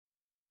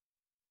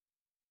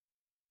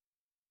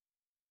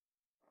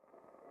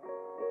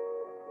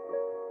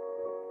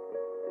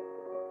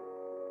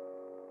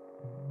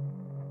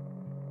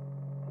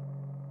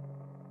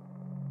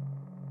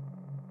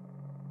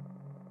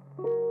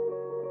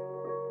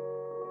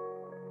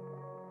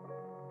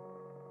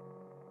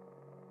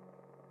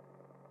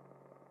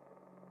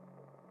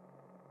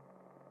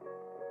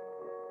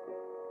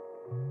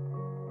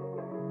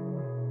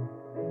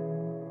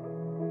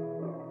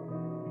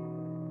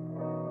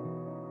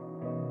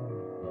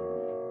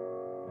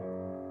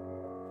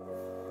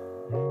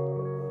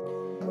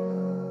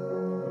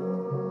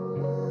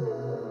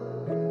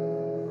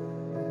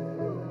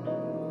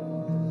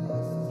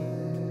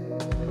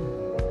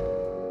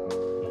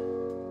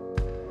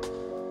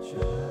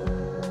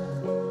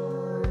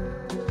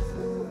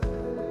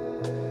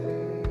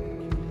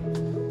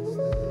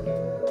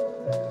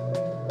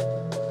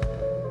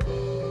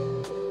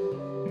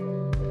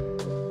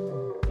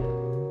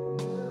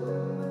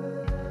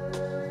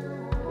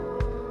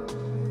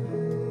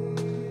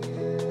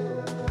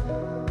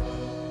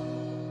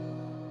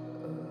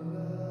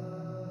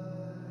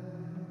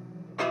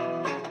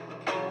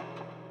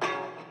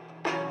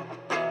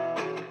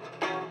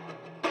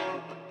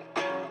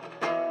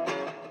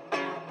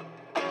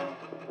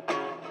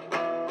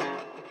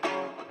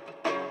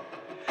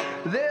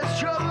There's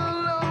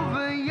trouble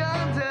over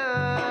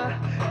yonder,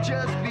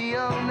 just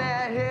beyond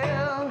that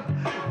hill.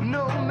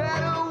 No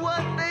matter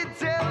what they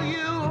tell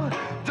you,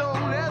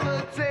 don't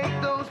ever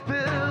take those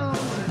pills.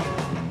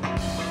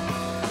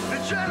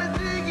 They're trying to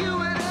dig you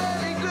an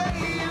early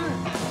grave,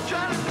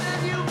 trying to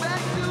send you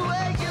back to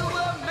where you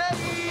were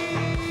made.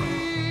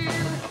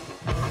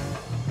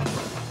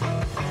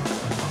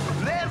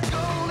 There's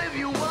gold if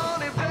you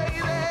want it,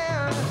 baby.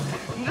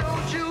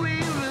 Don't you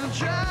even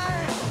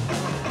try.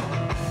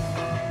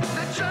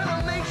 They're trying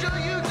to make sure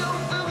you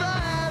don't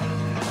survive.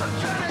 I'm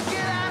trying to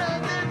get out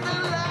of this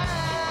alive.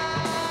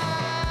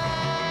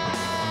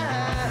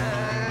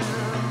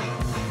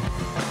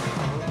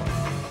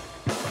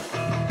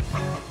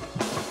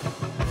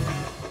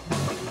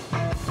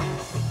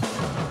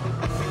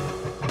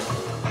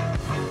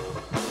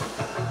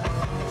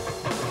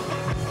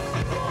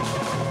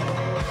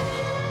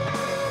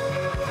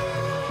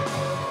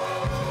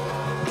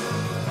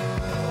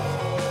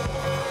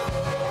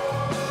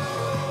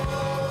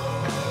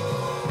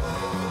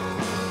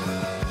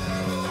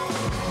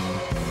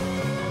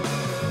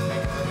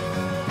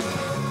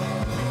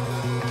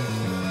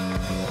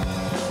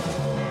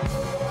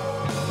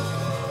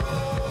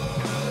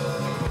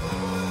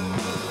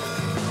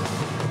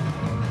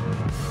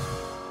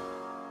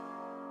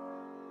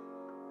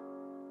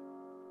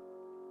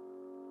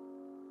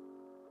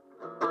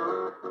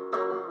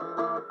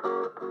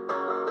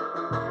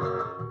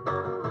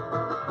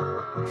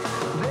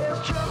 There's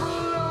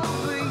trouble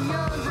over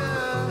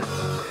yonder,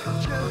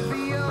 just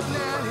beyond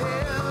that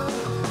hill.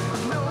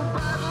 No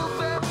Bible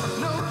belt,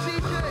 no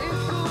teacher in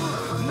school,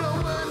 no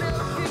one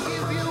else can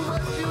give you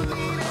what you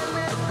need, and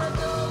that's the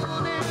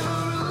golden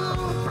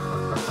rule.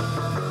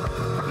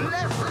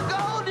 That's the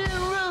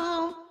golden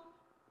rule.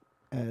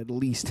 At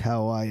least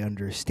how I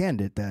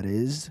understand it, that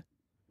is.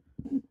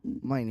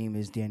 My name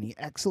is Danny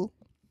Axel.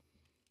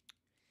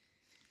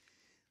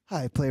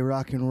 I play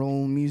rock and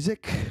roll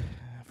music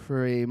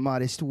for a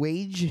modest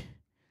wage.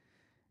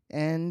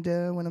 And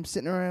when I'm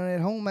sitting around at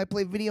home, I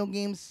play video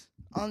games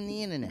on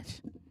the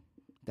internet.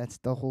 That's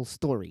the whole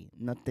story.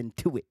 Nothing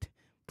to it.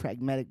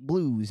 Pragmatic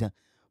Blues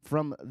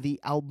from the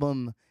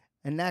album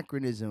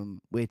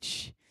Anachronism,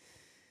 which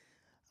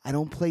I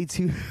don't play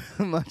too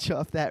much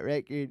off that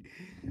record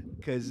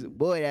because,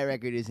 boy, that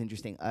record is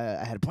interesting.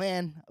 I had a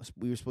plan.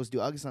 We were supposed to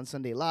do August on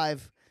Sunday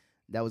Live.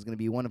 That was going to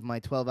be one of my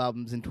 12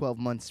 albums in 12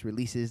 months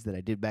releases that I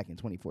did back in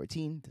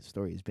 2014. The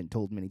story has been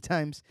told many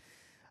times.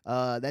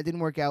 That didn't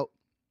work out.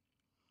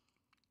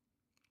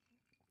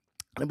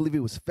 I believe it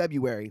was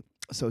February.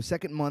 So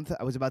second month,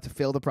 I was about to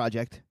fail the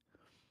project.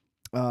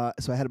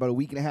 So I had about a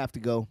week and a half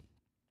to go.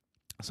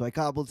 So I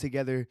cobbled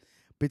together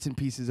bits and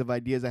pieces of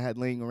ideas I had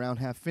laying around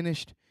half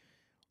finished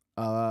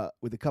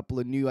with a couple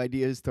of new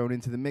ideas thrown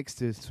into the mix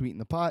to sweeten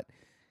the pot.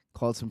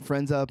 Called some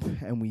friends up,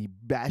 and we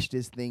bashed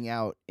this thing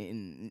out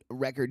in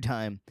record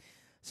time.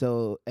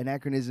 So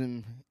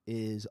Anachronism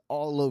is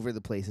all over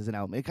the place as an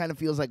album. It kind of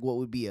feels like what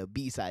would be a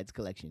B-sides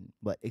collection,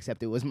 but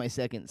except it was my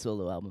second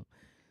solo album.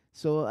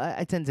 So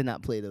I tend to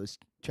not play those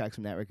tracks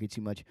from that record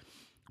too much.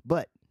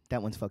 But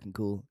that one's fucking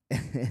cool.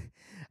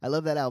 I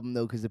love that album,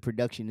 though, because the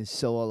production is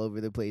so all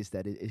over the place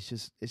that it's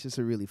just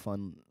a really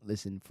fun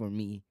listen for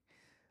me.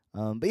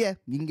 But yeah,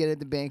 you can get it at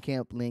the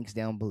Bandcamp links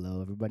down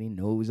below. Everybody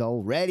knows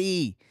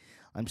already.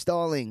 I'm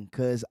stalling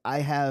because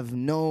I have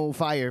no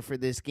fire for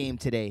this game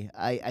today.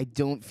 I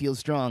don't feel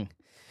strong.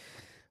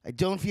 I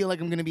don't feel like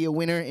I'm going to be a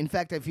winner. In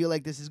fact, I feel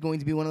like this is going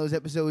to be one of those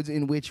episodes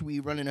in which we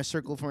run in a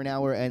circle for an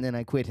hour and then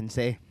I quit and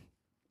say,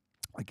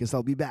 I guess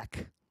I'll be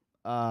back.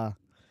 But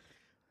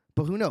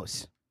who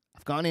knows?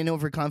 I've gone in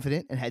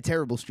overconfident and had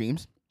terrible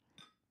streams.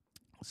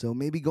 So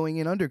maybe going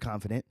in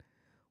underconfident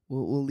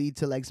will lead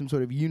to like some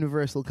sort of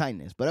universal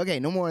kindness. But okay,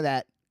 no more of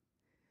that.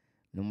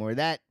 No more of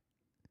that.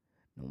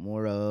 No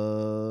more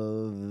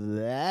of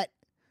that.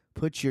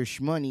 Put your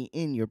shmoney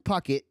in your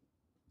pocket.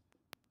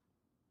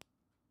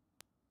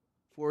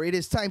 For it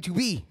is time to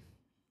be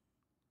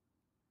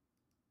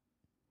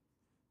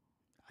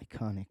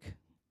iconic.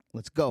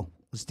 Let's go.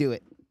 Let's do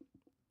it.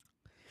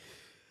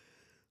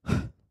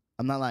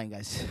 I'm not lying,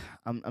 guys.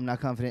 I'm not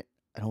confident.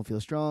 I don't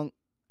feel strong.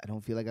 I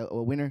don't feel like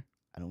a winner.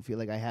 I don't feel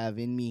like I have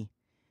in me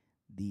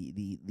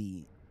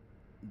the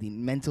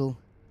mental,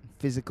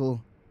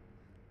 physical,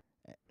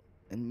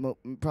 and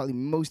probably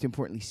most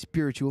importantly,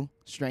 spiritual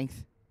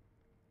strength.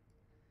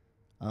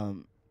 I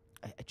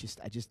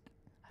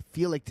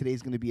feel like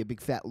today's going to be a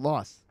big fat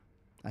loss.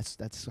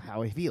 That's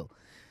how I feel.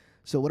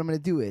 So what I'm going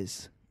to do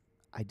is,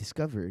 I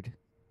discovered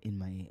in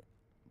my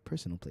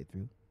personal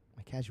playthrough,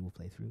 my casual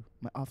playthrough,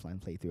 my offline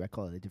playthrough, I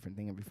call it a different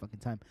thing every fucking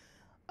time,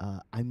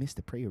 I missed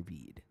a prayer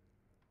read.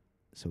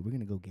 So we're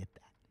going to go get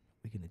that.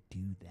 We're going to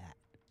do that.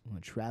 We're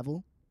going to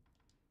travel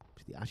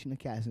to the Ashina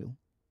Castle,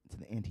 to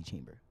the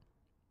antechamber.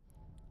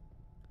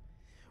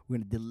 We're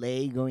going to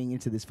delay going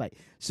into this fight.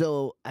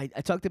 So I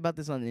talked about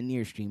this on the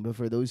near stream, but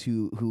for those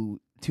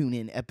who tune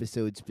in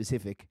episode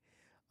specific,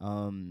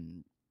 or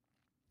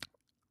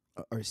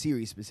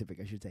series specific,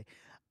 I should say,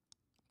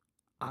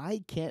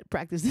 I can't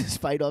practice this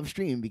fight off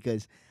stream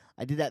because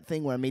I did that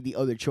thing where I made the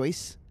other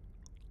choice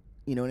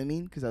You know what I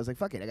mean? Because I was like,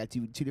 fuck it, I got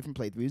two different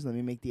playthroughs. Let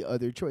me make the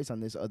other choice on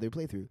this other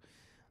playthrough.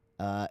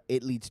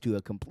 It leads to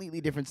a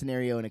completely different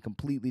scenario and a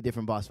completely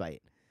different boss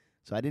fight.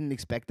 So I didn't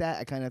expect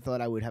that. I kind of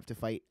thought I would have to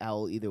fight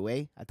Owl either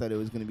way. I thought it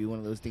was going to be one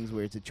of those things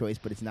where it's a choice,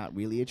 but it's not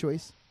really a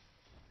choice.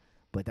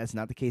 But that's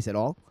not the case at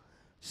all.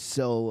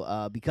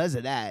 So because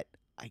of that,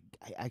 I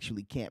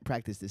actually can't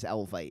practice this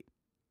Owl fight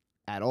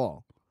at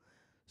all.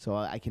 So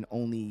I can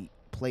only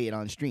play it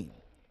on stream.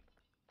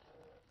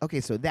 Okay,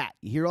 so that.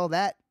 You hear all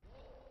that?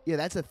 Yeah,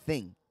 that's a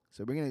thing.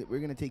 So we're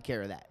gonna take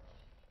care of that.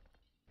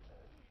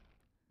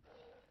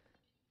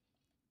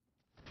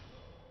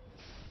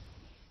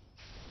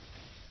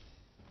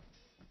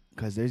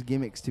 Because there's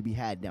gimmicks to be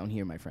had down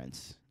here, my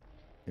friends.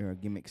 There are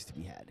gimmicks to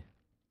be had.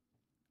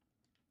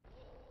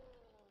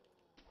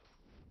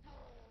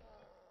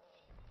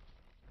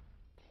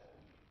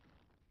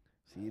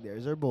 See,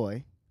 there's our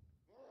boy.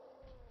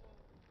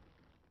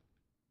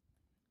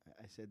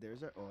 I said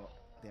there's our... Oh,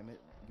 damn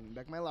it. Give me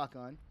back my lock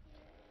on.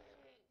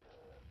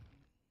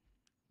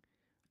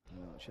 I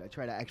don't know. Should I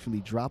try to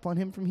actually drop on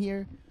him from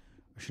here?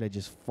 Or should I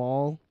just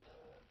fall?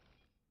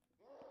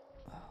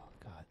 Oh,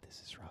 God,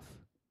 this is rough.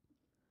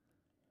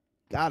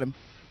 Got him.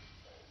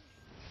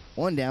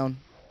 One down.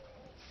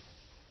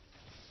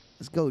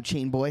 Let's go,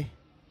 Chain Boy.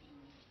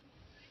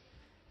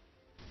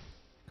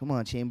 Come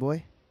on, Chain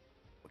Boy.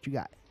 What you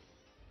got?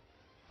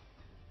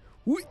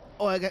 Whee!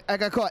 Oh, I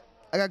got caught.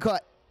 I got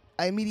caught.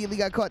 I immediately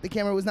got caught. The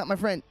camera was not my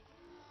friend.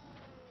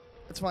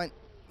 That's fine.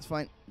 That's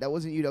fine. That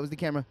wasn't you. That was the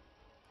camera.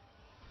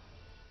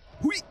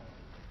 Whee!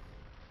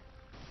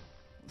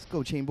 Let's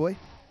go, Chain Boy.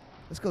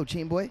 Let's go,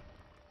 Chain Boy.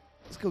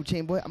 Let's go,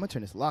 Chain Boy. I'm going to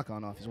turn this lock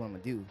on off is what I'm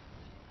going to do.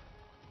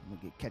 I'm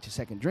going to catch a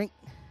second drink.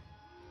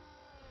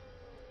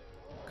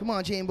 Come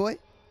on, Chain Boy.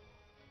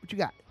 What you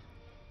got?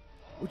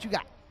 What you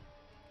got?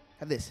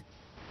 Have this.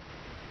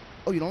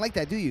 Oh, you don't like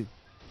that, do you?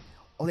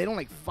 Oh, they don't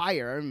like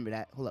fire. I remember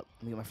that. Hold up.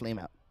 Let me get my flame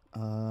out.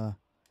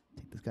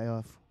 Take this guy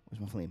off.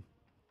 Where's my flame?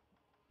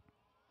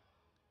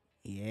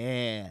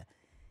 Yeah.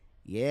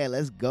 Yeah,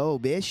 let's go,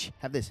 bish.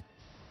 Have this.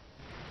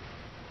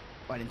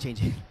 Oh, I didn't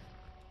change it.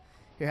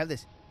 Here, have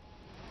this.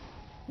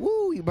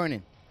 Woo, you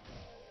burning.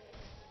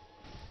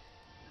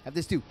 Have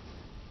this too.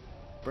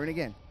 Burn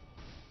again.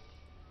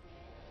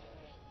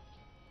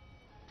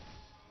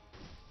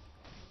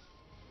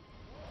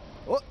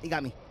 Oh, he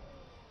got me.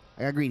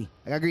 I got greedy.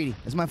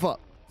 That's my fault.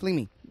 Fling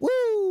me.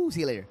 Woo! See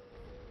you later.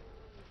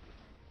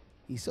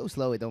 He's so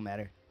slow, it don't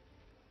matter.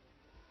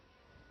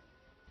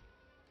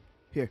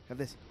 Here, have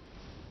this.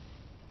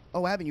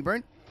 Oh, what happened? You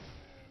burned?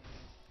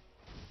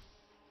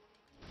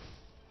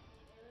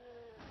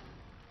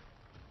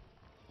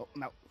 Oh,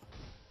 I'm out.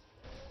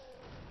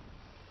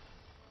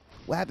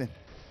 What happened?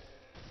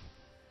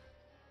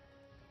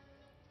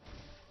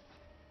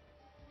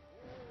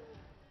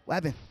 What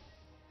happened?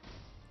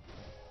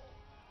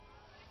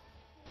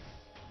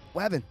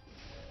 What happened?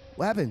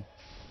 What happened?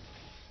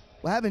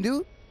 What happened,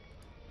 dude?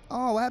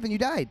 Oh, what happened? You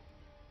died.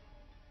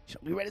 Show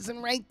me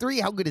Redison rank 3.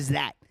 How good is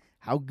that?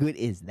 How good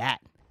is that?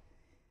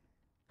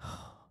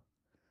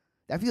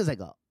 That feels like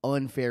an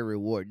unfair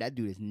reward. That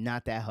dude is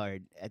not that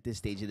hard at this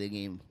stage of the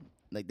game.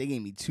 Like, they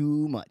gave me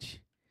too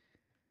much.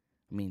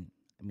 I mean,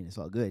 it's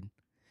all good.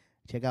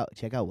 Check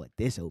out what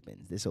this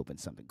opens. This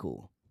opens something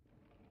cool.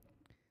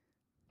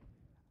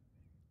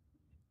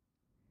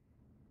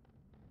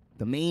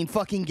 The main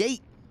fucking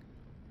gate.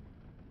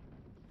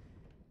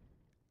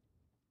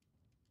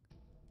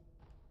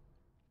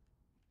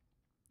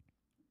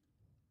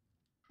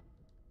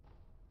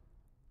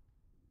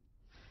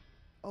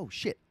 Oh,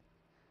 shit.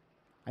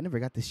 I never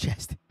got this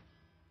chest.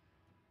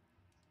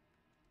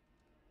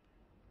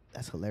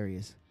 That's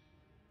hilarious.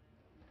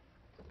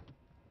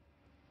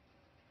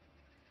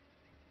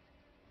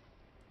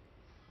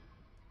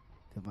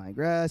 Divine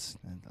grass.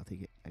 I'll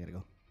take it. I gotta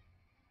go.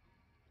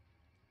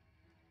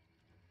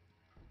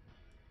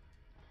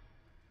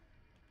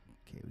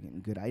 Okay, we're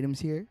getting good items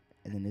here.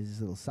 And then there's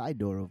this little side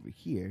door over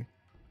here.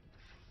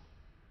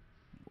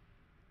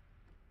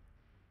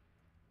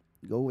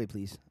 Go away,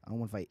 please. I don't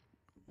want to fight.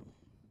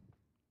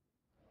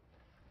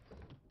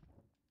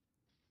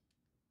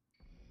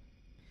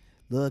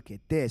 Look at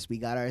this. We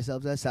got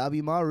ourselves a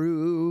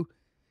Sabimaru.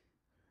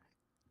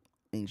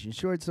 Ancient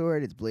short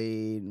sword. Its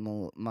blade,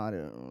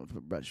 modern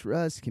brush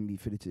rust, can be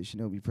fitted to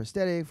shinobi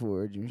prosthetic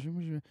for and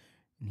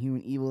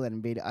human evil that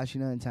invaded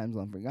Ashina in times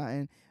long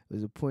forgotten. It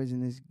was a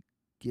poisonous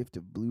gift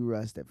of blue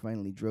rust that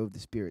finally drove the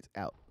spirits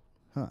out.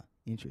 Huh.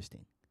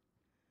 Interesting.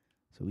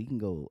 So we can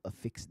go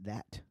affix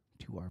that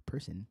to our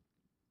person.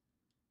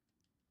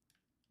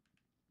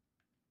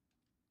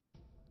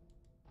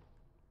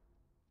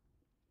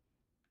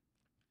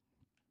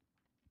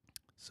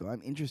 So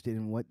I'm interested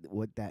in what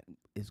that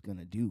is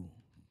gonna do.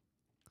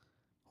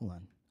 Hold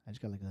on. I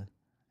just got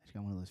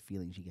one of those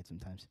feelings you get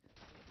sometimes.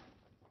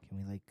 Can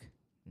we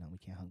no, we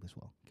can't hug this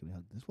wall. Can we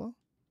hug this wall?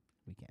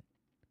 We can't.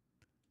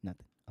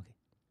 Nothing. Okay.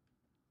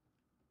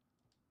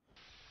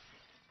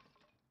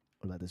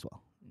 What about this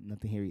wall?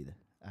 Nothing here either.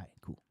 All right,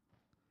 cool.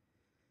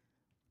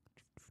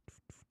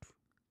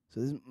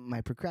 So this is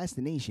my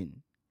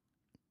procrastination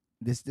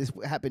This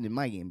happened in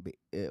my game,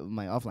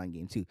 my offline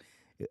game too.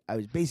 I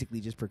was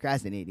basically just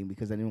procrastinating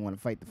because I didn't want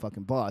to fight the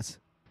fucking boss.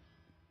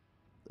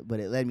 But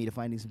it led me to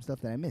finding some stuff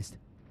that I missed.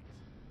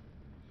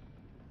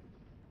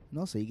 And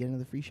also, you get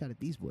another free shot at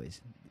these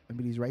boys.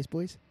 Remember these rice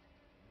boys?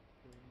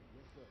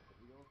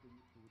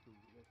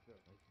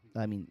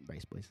 I mean,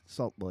 rice boys.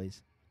 Salt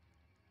boys.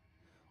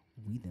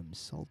 We them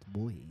salt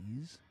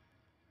boys.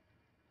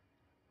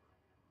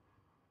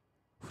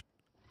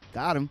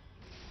 Got him.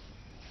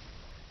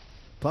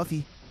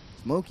 Puffy.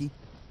 Smoky.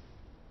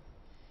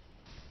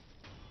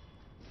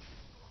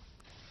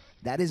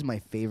 That is my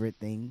favorite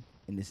thing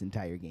in this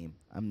entire game.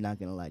 I'm not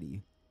gonna lie to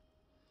you.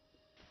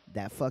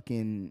 That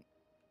fucking...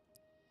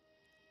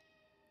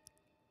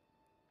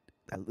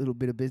 That little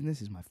bit of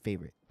business is my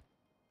favorite.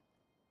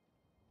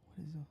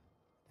 What is that?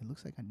 It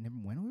looks like I never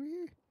went over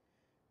here.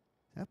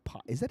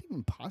 Is that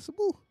even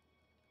possible?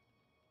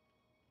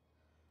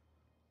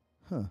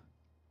 Huh.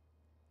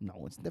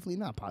 No, it's definitely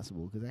not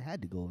possible because I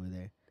had to go over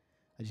there.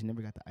 I just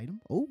never got the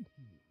item. Oh,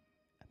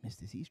 I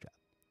missed this eavesdrop.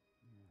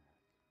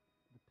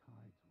 The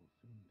tides will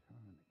soon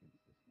turn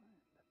against this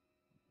land.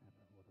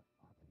 Never would have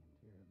thought the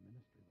Interior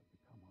Ministry would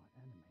become our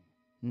enemy.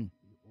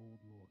 The old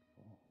Lord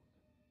falls.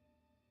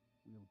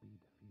 We'll be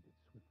defeated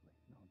swiftly,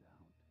 no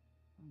doubt.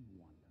 I'm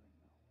wondering,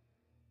 though,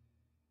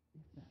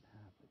 if that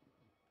happens,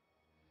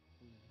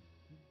 will you still be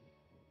paid?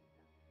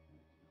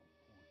 There's no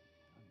point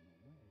in running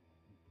away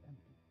with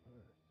empty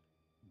purse.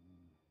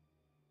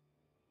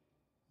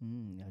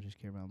 Y'all just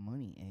care about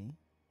money, eh?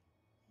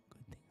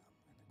 Good thing I'm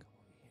gonna come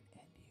over here and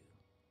end you.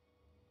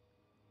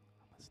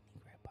 I'm gonna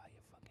sneak right by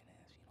your fucking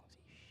ass. You don't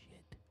see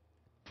shit.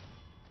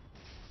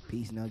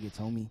 Peace nuggets,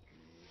 homie.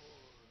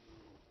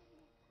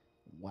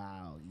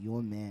 Wow,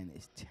 your man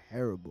is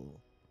terrible.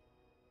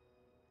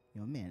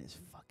 Your man is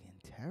fucking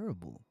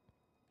terrible.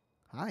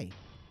 Hi.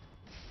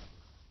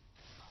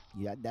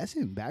 Yeah, that's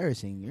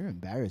embarrassing. You're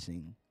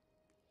embarrassing.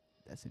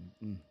 That's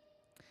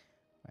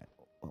right.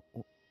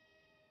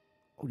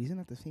 Oh, these are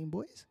not the same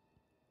boys?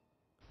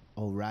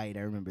 Oh, right. I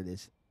remember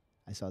this.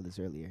 I saw this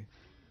earlier.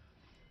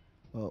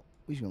 Well,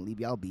 we're just going to leave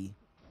y'all be.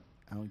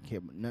 I don't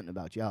care nothing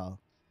about y'all.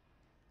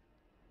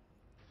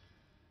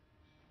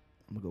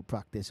 I'm going to go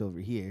proc this over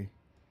here.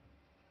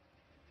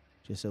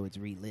 Just so it's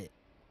relit.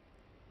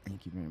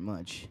 Thank you very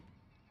much.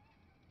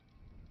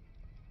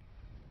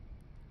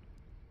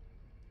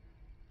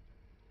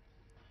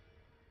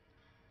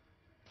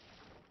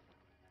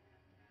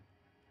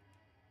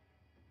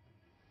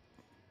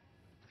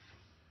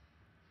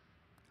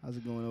 How's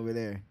it going over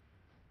there?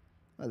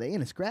 Oh, they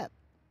in a scrap.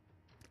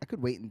 I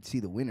could wait and see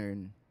the winner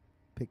and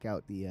pick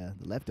out the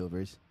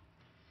leftovers.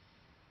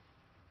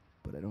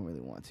 But I don't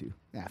really want to.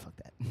 Ah, fuck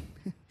that.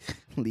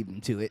 Leave them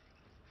to it.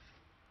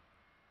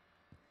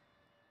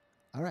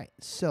 All right,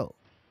 so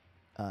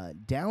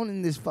down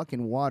in this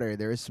fucking water,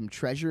 there is some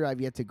treasure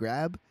I've yet to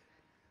grab.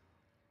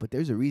 But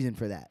there's a reason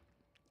for that.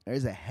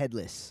 There's a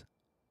headless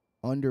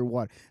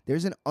underwater.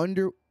 There's an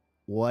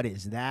What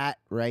is that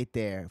right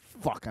there?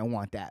 Fuck, I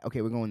want that.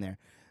 Okay, we're going there.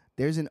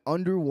 There's an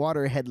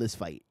underwater headless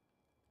fight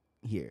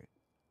here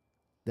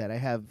that I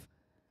have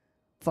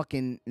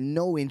fucking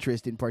no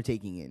interest in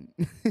partaking in.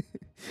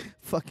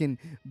 Fucking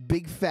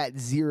big fat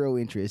zero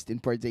interest in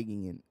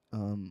partaking in.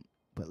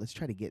 But let's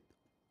try to get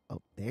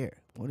up there.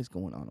 What is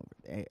going on over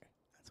there?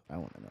 That's what I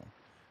want to know.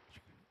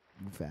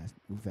 Move fast,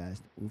 move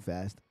fast, move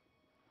fast.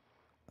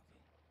 Okay,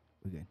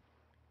 we're good.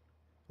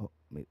 Oh,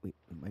 wait, it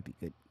might be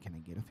good. Can I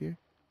get up here?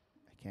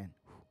 I can.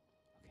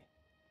 Okay.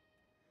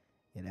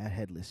 Yeah, that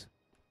headless.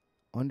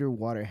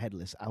 Underwater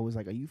headless. I was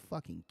like, are you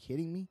fucking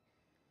kidding me?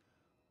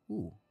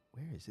 Ooh,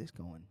 where is this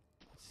going?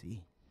 Let's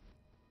see.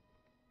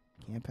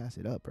 Can't pass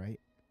it up, right?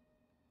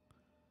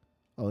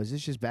 Oh, is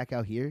this just back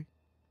out here?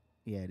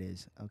 Yeah, it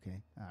is.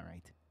 Okay. All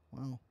right.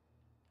 Well.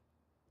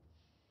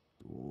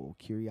 Oh,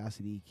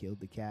 curiosity killed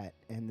the cat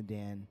and the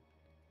Dan.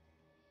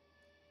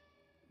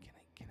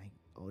 Can I?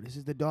 Oh, this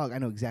is the dog. I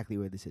know exactly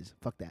where this is.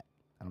 Fuck that.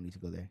 I don't need to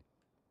go there.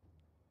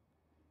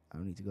 I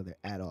don't need to go there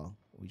at all.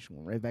 We just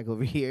went right back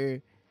over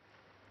here.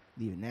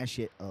 Leaving that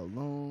shit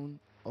alone.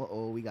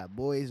 Uh-oh, we got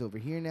boys over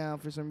here now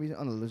for some reason.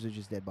 Oh, no, those are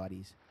just dead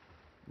bodies.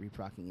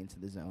 Reprocking into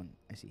the zone.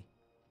 I see.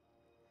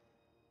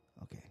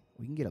 Okay,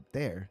 we can get up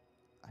there.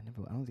 I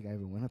don't think I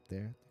ever went up there.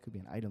 There could be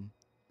an item.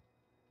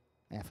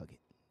 Ah, fuck it.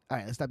 All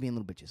right, let's stop being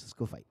little bitches. Let's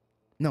go fight.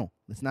 No,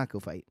 let's not go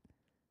fight.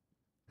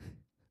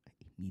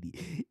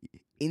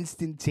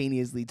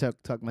 Instantaneously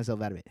talk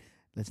myself out of it.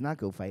 Let's not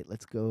go fight.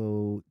 Let's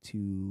go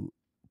to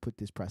put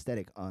this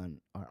prosthetic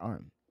on our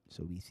arm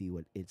so we see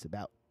what it's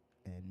about.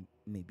 And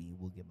maybe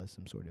will give us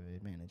some sort of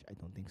advantage. I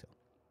don't think so.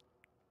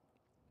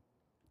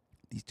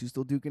 These two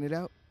still duking it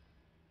out?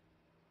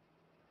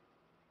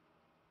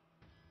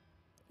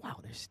 Wow,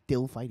 they're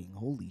still fighting.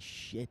 Holy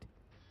shit.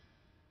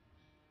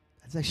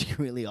 That's actually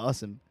really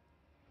awesome.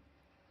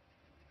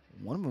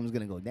 One of them is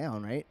going to go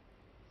down, right?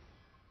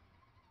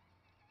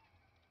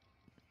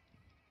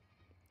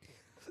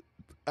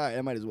 All right,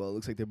 I might as well. It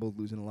looks like they're both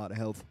losing a lot of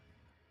health.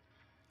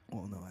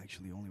 Oh, no,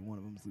 actually, only one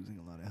of them's losing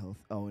a lot of health.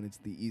 Oh, and it's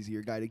the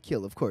easier guy to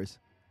kill, of course.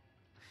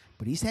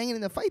 But he's hanging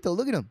in the fight, though.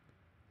 Look at him.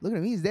 Look at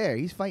him. He's there.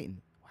 He's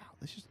fighting. Wow.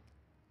 Let's just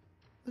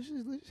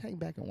hang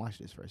back and watch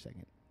this for a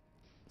second.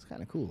 It's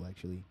kind of cool,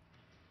 actually.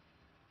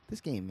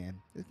 This game, man.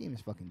 This game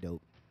is fucking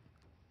dope.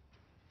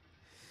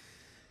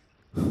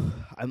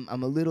 I'm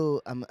a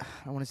little. I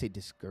don't want to say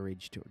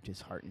discouraged or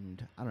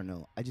disheartened. I don't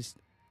know.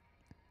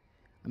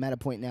 I'm at a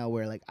point now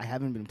where like I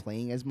haven't been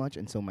playing as much,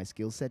 and so my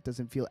skill set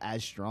doesn't feel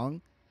as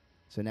strong.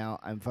 So now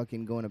I'm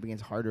fucking going up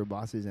against harder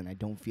bosses, and I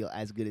don't feel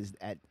as good as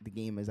at the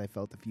game as I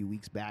felt a few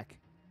weeks back.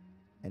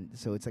 And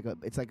so it's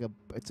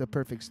a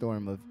perfect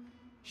storm of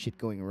shit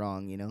going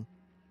wrong, you know.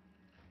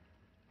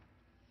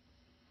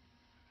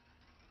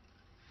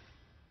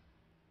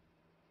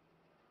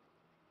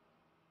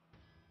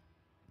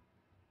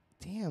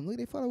 Damn, look,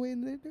 they fought away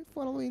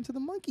into the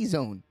monkey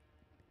zone.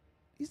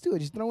 These two are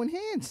just throwing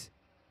hands.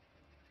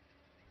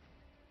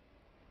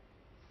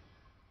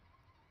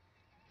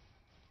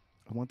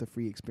 I want the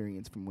free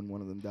experience from when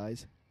one of them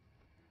dies.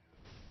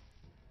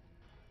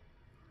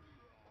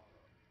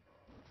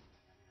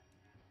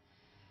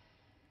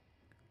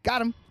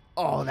 Got him.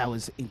 Oh, that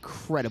was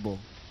incredible.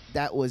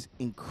 That was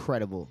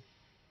incredible.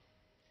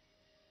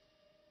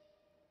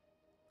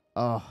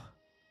 Oh.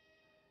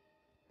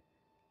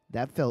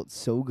 That felt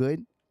so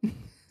good.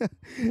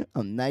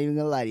 I'm not even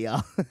gonna lie to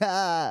y'all.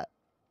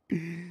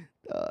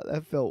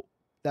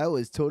 That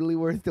was totally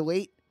worth the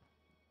wait.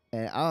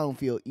 And I don't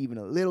feel even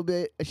a little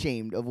bit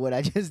ashamed of what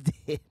I just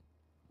did.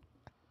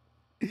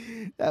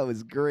 That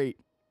was great.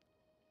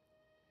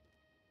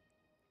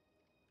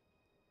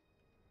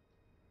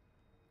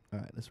 All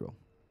right, let's roll.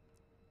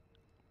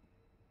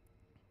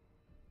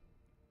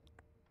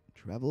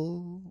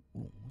 Travel.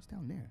 Ooh, what's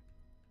down there?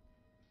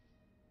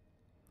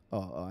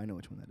 Oh, I know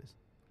which one that is.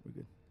 We're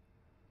good.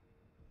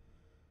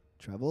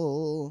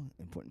 Travel,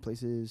 important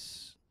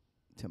places,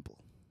 temple.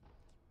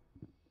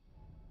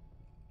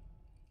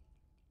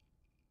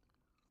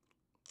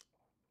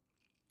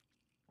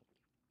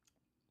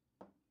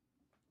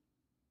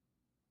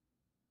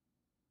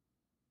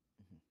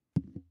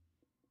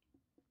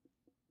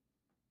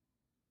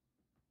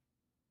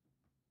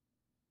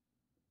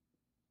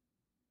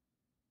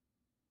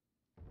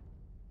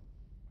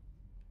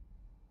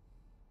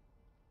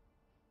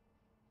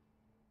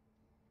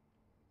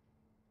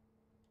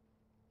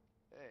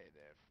 Hey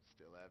there,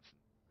 still absent.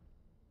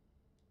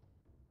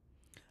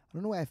 I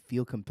don't know why I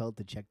feel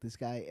compelled to check this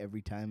guy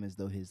every time as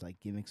though his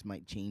like gimmicks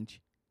might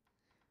change.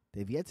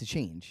 They've yet to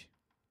change.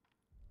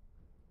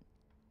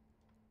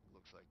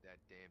 Looks like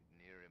that damned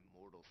near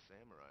immortal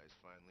samurai's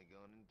finally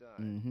gone and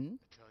died.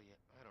 Mm-hmm. I tell you,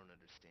 I don't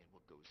understand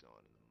what goes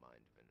on in the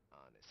mind of an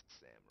honest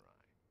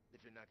samurai.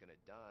 If you're not gonna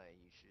die,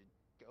 you should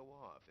go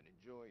off and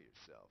enjoy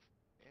yourself.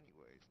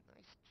 Anyways,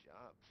 nice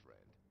job,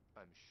 friend.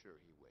 I'm sure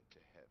he went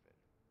to heaven.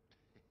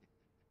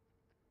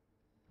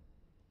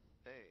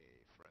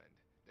 Hey, friend.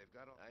 They've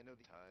got all... I know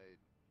the tide.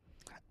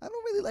 I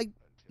don't really like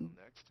Until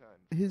next time.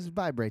 his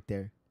vibe right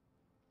there.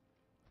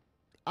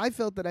 I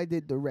felt that I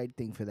did the right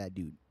thing for that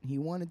dude. He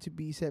wanted to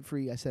be set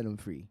free. I set him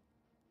free.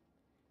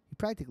 He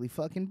practically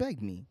fucking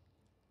begged me.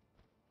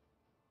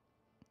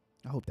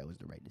 I hope that was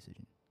the right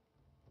decision.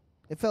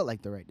 It felt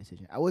like the right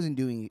decision. I wasn't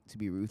doing it to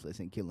be ruthless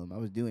and kill him. I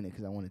was doing it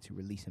because I wanted to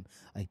release him.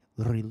 I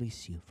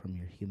release you from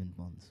your human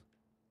bonds.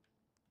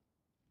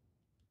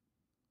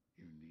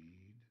 You need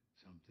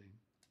something?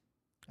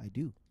 I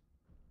do.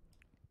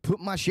 Put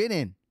my shit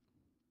in.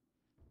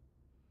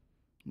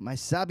 My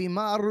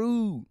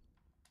Sabimaru.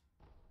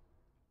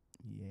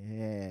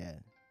 Yeah.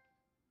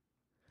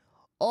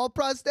 All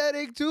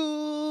prosthetic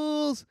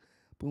tools.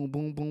 Boom,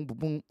 boom, boom, boom,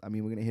 boom. I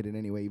mean, we're going to hit it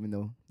anyway, even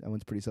though that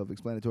one's pretty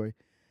self-explanatory.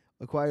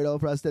 Acquired all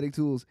prosthetic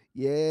tools.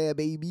 Yeah,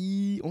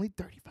 baby. Only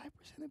 35%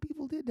 of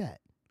people did that.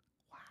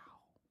 Wow.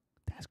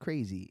 That's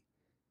crazy.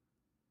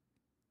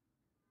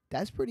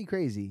 That's pretty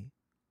crazy.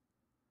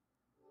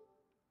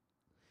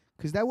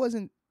 Because that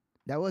wasn't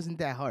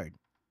that hard.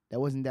 That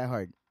wasn't that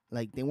hard.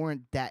 Like, they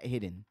weren't that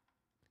hidden,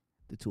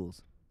 the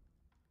tools.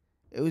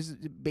 It was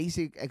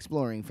basic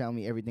exploring found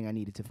me everything I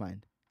needed to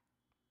find.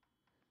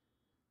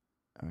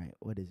 All right,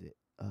 what is it?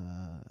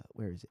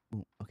 Where is it?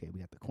 Boom. Okay, we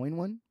got the coin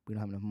one. We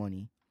don't have enough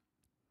money.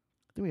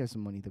 I think we have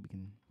some money that we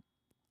can...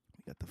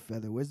 We got the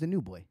feather. Where's the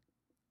new boy?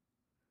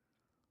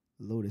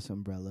 Lotus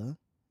umbrella.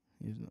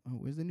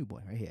 Where's the new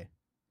boy? Right here.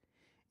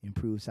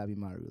 Improve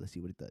Sabimaru. Let's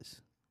see what it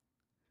does.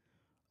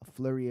 A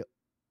flurry of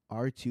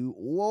R2.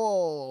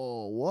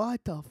 Whoa!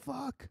 What the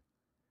fuck?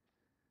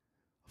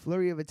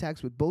 Flurry of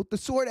attacks with both the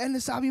sword and the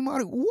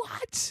Sabimaru.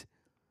 What?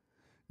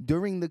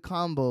 During the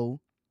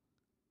combo,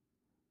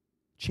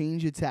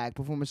 change attack.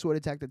 Perform a sword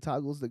attack that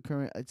toggles the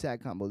current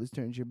attack combo. This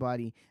turns your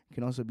body.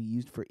 Can also be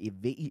used for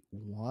evade.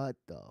 What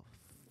the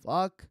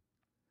fuck?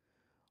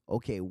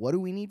 Okay, what do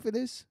we need for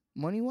this?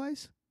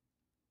 Money-wise?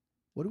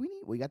 What do we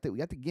need? We got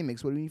the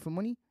gimmicks. What do we need for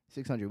money?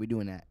 600. We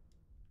doing that.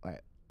 All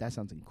right. That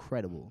sounds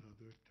incredible.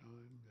 Another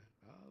time that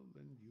I'll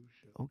lend you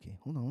shelter. Okay,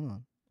 hold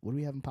on. What do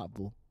we have in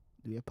poppable?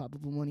 Do we have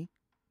poppable money?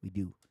 We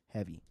do.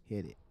 Heavy.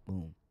 Hit it.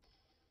 Boom.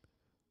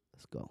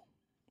 Let's go.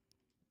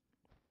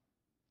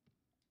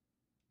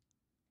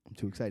 I'm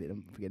too excited.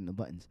 I'm forgetting the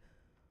buttons.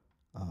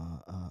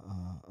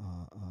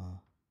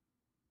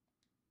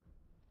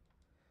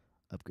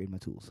 Upgrade my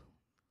tools.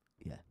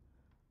 Yeah.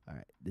 All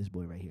right. This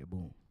boy right here.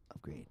 Boom.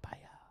 Upgrade. Bye.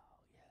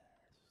 Yes.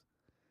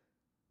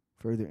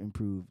 Further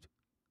improved.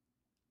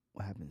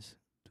 What happens?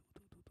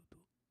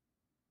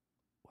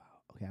 Wow.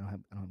 Okay. I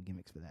don't have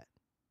gimmicks for that.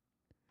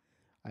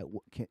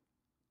 What can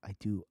I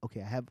do?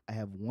 Okay. I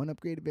have one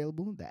upgrade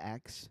available. The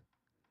axe.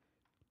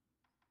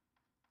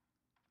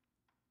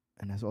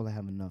 And that's all I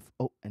have enough.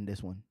 Oh, and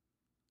this one.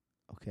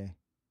 Okay.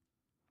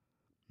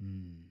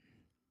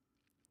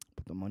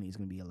 But the money is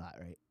gonna be a lot,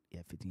 right?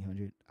 Yeah,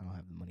 1,500. I don't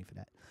have the money for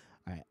that.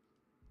 All right.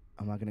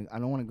 I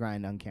don't want to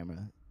grind on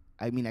camera.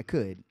 I mean, I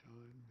could,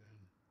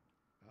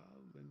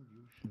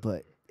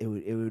 but it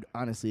would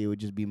honestly, it would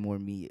just be more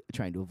me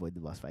trying to avoid the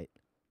boss fight.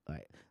 All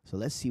right. So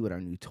let's see what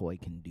our new toy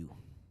can do.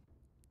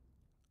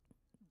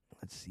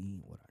 Let's see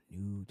what our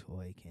new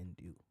toy can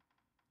do.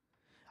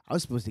 I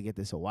was supposed to get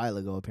this a while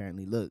ago.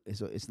 Apparently, look,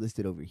 it's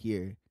listed over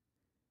here.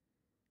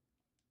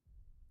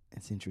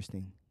 That's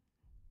interesting.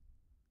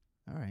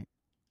 All right.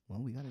 Well,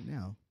 we got it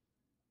now.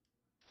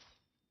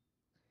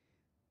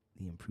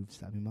 The improved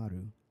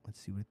Sabimaru. Let's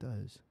see what it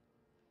does.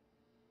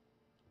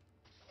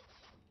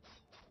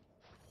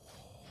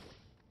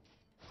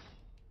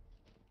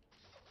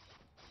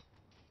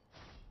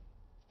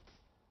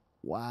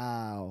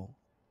 Wow.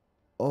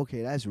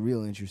 Okay, that's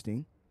real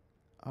interesting.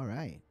 All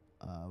right.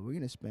 We're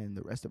gonna spend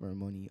the rest of our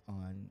money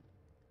on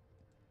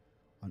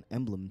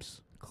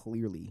emblems,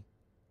 clearly.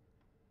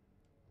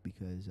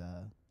 Because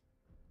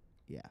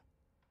yeah.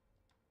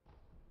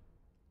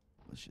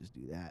 Let's just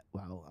do that.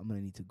 Wow, I'm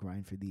gonna need to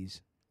grind for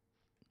these.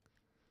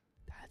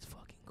 That's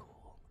fucking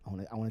cool.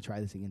 I wanna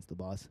try this against the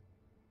boss.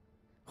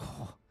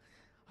 Oh,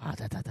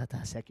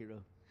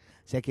 Sekiro.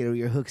 Sekiro,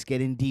 your hook's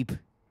getting deep.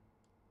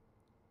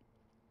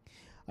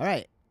 All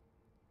right.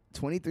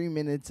 23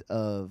 minutes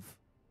of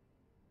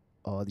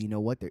oh, you know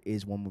what? There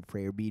is one more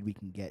prayer bead we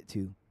can get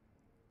to.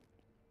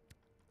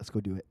 Let's go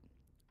do it.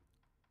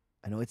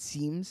 I know it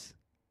seems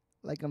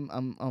like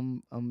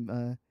I'm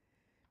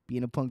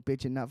being a punk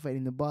bitch and not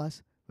fighting the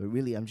boss, but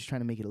really I'm just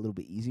trying to make it a little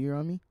bit easier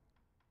on me.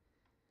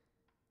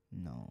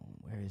 No,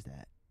 where is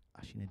that?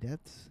 Ashina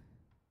Depths?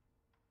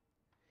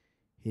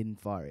 Hidden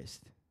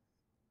Forest.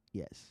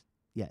 Yes.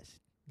 I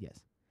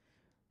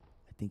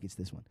think it's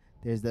this one.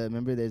 There's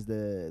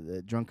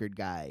the drunkard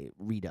guy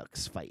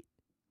Redux fight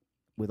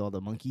with all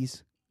the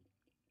monkeys.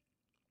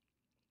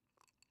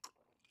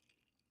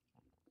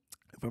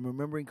 If I'm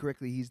remembering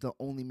correctly, he's the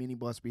only mini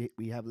boss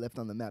we have left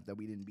on the map that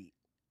we didn't beat.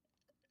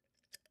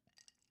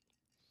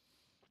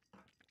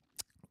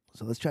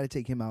 So let's try to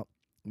take him out.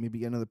 Maybe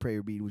get another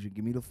prayer bead, which will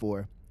give me the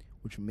 4,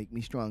 which will make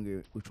me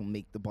stronger, which will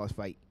make the boss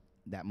fight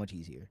that much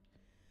easier.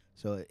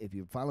 So if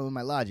you're following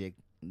my logic,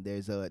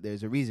 there's a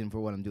reason for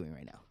what I'm doing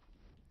right now.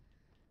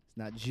 It's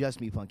not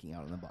just me punking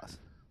out on the boss.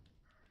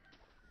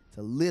 It's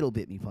a little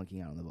bit me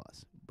punking out on the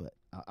boss, but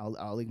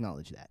I'll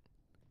acknowledge that.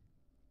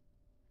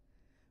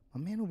 My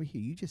man over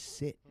here, you just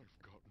sit.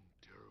 I've gotten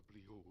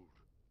terribly old,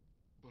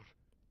 but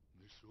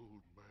this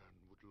old man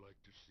would like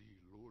to see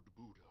Lord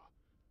Buddha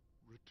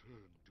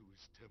return to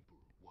his temple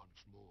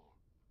once more.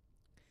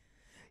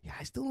 Yeah,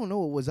 I still don't know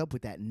what was up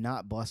with that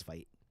not boss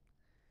fight.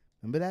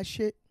 Remember that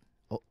shit?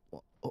 Oh,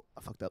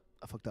 I fucked up.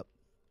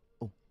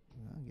 Oh,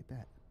 I'll get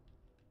that.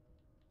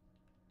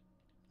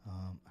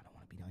 I don't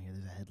want to be down here.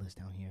 There's a headless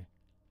down here.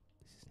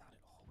 This is not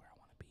at all where I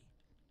want to be.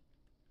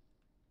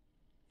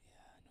 Yeah,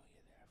 I know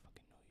you're there. I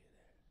fucking know you're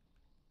there.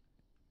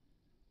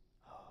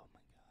 Oh my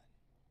god.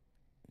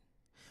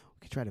 We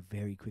could try to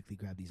very quickly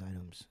grab these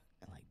items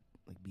and like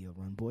be a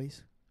run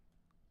boys.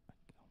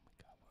 Oh my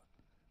god, what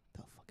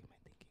the fuck am I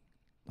thinking?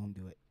 Don't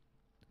do it.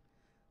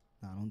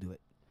 Nah, don't do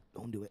it.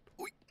 Don't do it.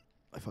 Oy.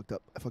 I fucked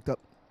up.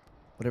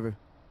 Whatever.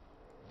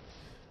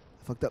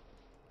 I fucked up.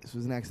 This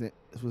was an accident.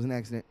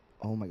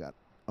 Oh my god.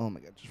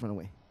 Just run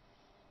away.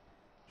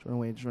 Just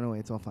run away.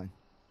 It's all fine.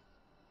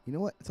 You know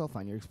what? It's all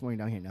fine. You're exploring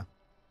down here now.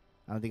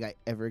 I don't think I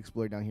ever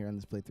explored down here on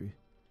this playthrough.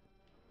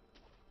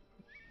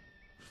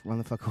 Just run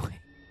the fuck away.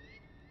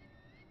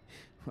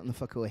 Run the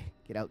fuck away.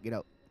 Get out.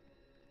 Alright.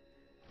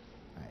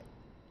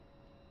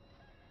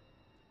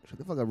 Shut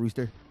the fuck up,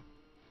 rooster.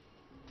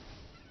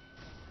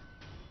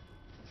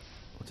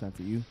 What time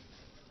for you?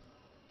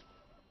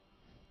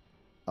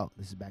 Oh,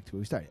 this is back to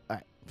where we started.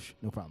 Alright.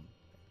 No problem.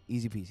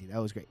 Easy peasy.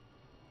 That was great.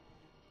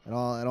 It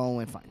all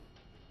went fine.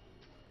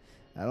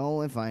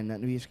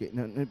 Nothing to be scared.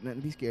 Nothing to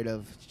be scared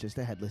of. It's just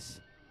a headless.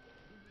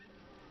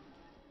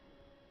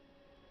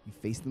 You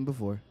faced them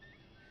before.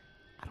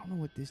 I don't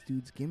know what this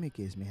dude's gimmick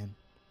is, man.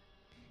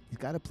 He's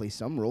got to play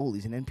some role.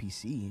 He's an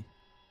NPC,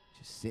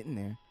 just sitting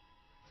there.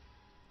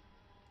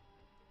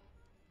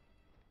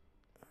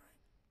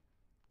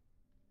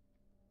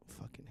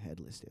 Fucking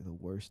headless. They're the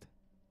worst.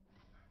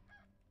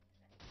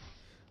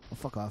 Oh,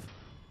 fuck off.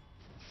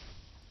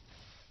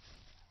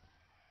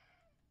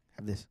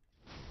 Have this.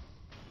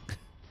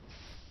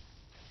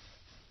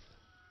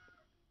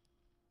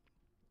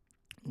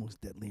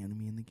 Most deadly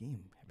enemy in the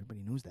game.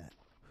 Everybody knows that.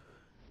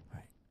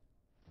 Alright.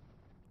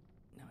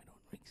 Now I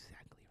don't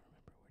exactly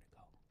remember where to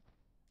go.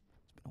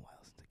 It's been a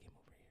while since I came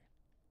over here.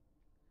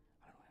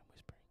 I don't know why I'm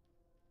whispering.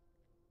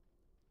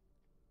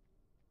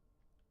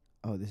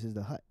 Oh, this is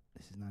the hut.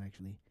 This is not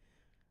actually.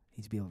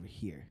 Needs to be over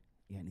here.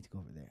 Yeah, I need to go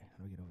over there. How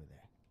do I get over there?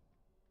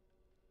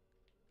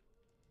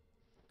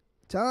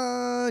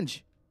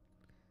 Tunj!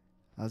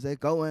 How's it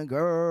going,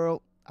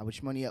 girl? I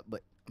wish money up,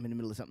 but I'm in the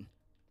middle of something.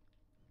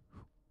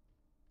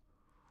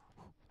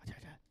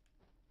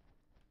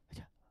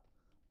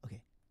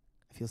 Okay.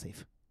 I feel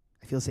safe.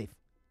 I feel safe.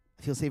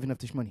 I feel safe enough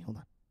to money. Hold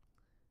on.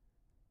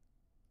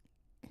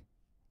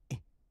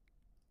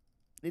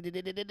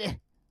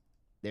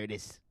 There it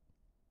is.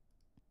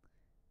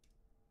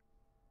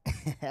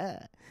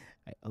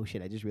 Right, oh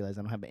shit, I just realized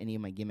I don't have any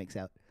of my gimmicks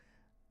out.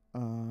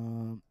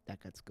 That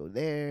guts go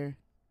there.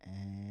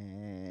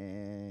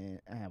 And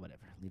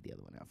whatever. Leave the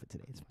other one out for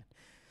today. It's fine.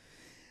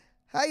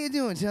 How you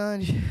doing,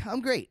 Tunj?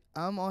 I'm great.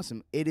 I'm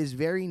awesome. It is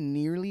very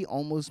nearly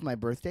almost my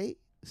birthday.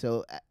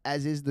 So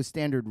as is the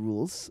standard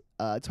rules,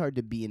 it's hard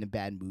to be in a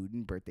bad mood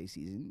in birthday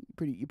season.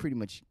 You pretty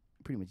much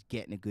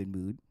get in a good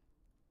mood.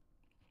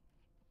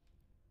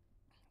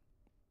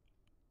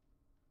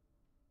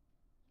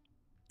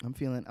 I'm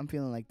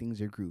feeling like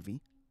things are groovy.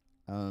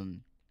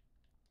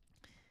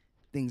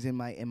 Things in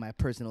my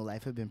personal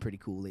life have been pretty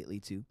cool lately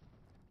too.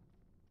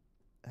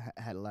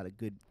 Had a lot of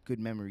good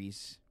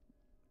memories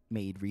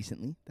made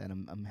recently that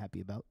I'm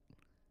happy about.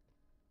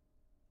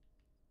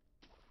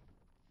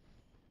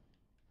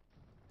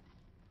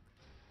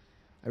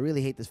 I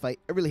really hate this fight.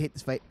 I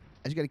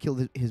just gotta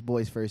kill his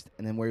boys first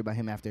and then worry about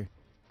him after.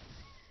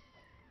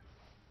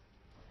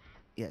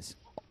 Yes.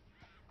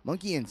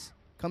 Monkeyans,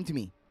 come to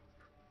me.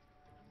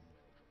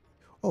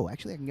 Oh,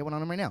 actually, I can get one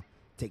on him right now.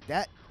 Take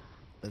that.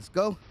 Let's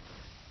go.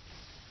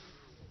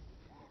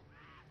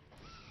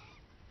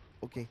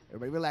 Okay,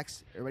 everybody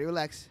relax. Everybody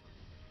relax.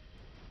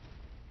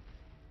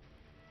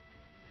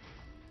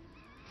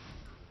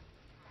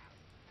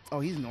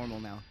 Oh, he's normal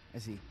now. I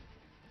see.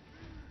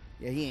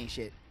 Yeah, he ain't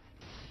shit.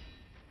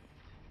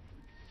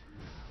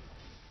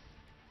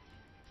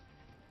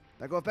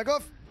 Back off, back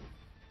off.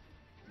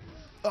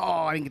 Oh,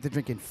 I didn't get the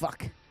drink in.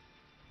 Fuck.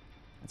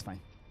 That's fine.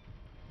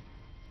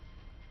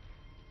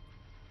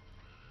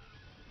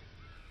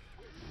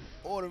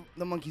 Oh,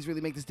 the monkeys really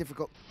make this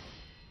difficult.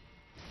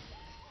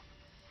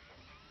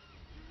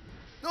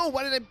 No,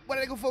 why did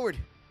I go forward?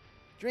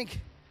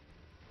 Drink.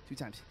 2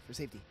 times for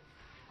safety.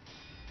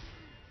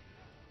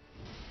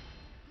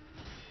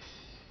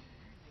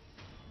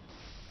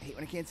 I hate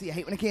when I can't see. I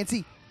hate when I can't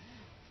see.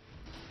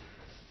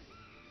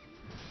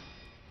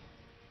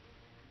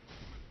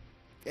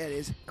 There it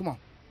is. Come on.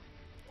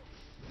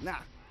 Nah.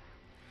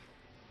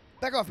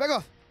 Back off, back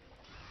off.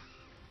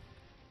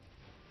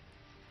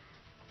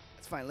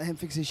 That's fine. Let him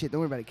fix his shit. Don't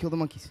worry about it. Kill the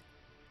monkeys.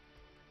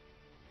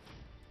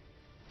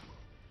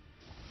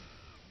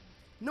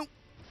 No.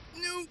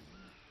 No.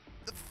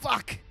 The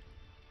fuck.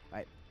 All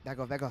right. Back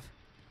off, back off.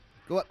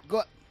 Go up, go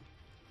up.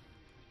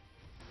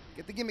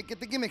 Get the gimmick, get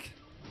the gimmick.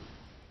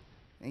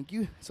 Thank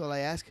you. That's all I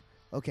ask.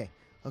 Okay.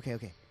 Okay,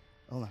 okay.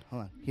 Hold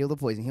on. Heal the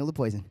poison, heal the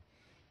poison.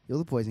 Heal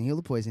the poison, heal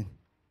the poison.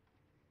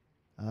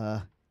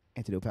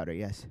 Antidote powder,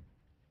 yes.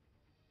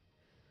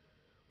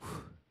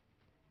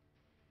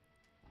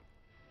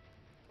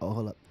 Oh,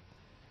 hold up.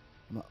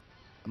 I'm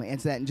gonna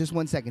answer that in just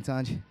 1 second,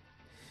 Tanj. Just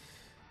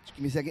give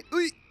me a second.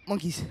 Ooh,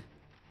 monkeys.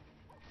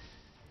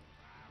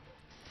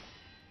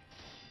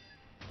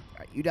 All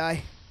right, you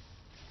die.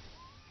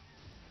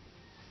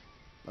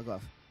 Fuck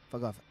off.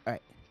 Fuck off. All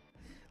right.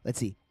 Let's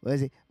see. What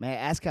is it? May I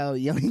ask how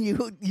young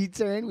you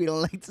turn? We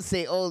don't like to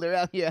say old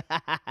around here.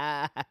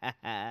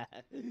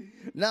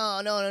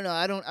 No.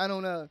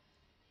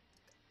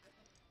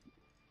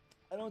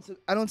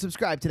 I don't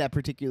subscribe to that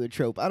particular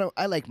trope.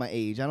 I like my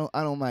age. I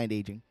don't mind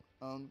aging.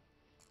 I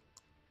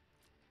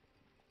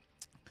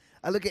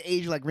look at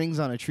age like rings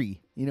on a tree.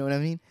 You know what I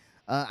mean?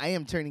 I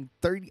am turning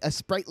a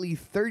sprightly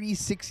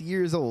 36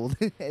 years old.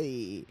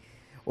 Hey,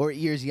 or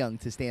years young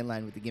to stay in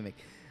line with the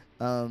gimmick.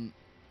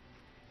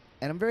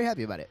 And I'm very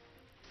happy about it.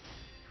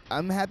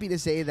 I'm happy to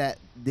say that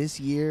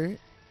this year,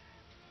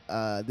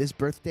 this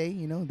birthday,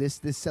 you know, this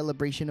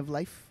celebration of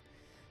life,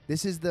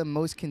 this is the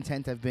most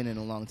content I've been in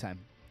a long time.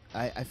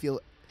 I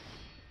feel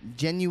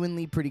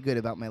genuinely pretty good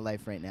about my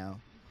life right now.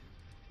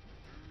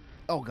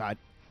 Oh, God.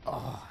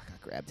 Oh, I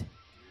got grabbed.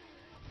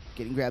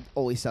 Getting grabbed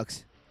always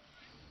sucks.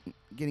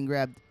 Getting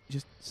grabbed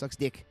just sucks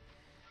dick.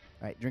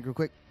 All right, drink real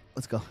quick.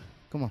 Let's go.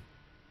 Come on.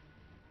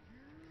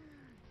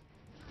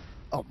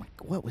 Oh, my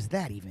God. What was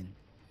that even?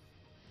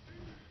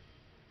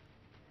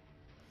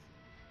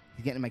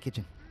 He's getting in my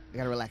kitchen. I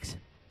gotta relax.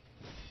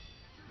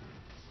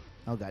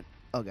 Oh, God.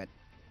 Oh, God.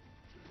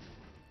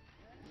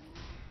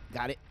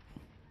 Got it.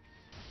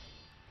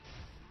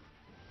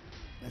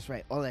 That's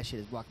right. All that shit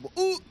is blockable.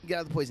 Ooh! Get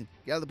out of the poison.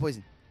 Get out of the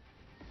poison.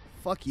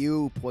 Fuck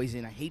you,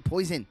 poison. I hate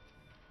poison.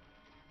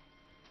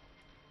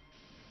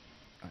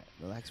 All right.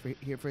 Relax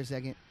here for a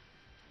second.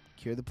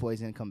 Cure the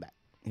poison and come back.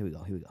 Here we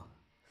go. Here we go.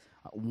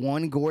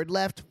 1 gourd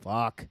left.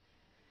 Fuck.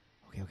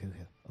 Okay.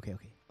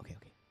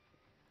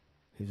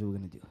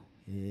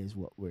 Here's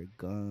what we're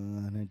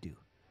gonna do.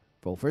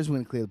 Bro, first we're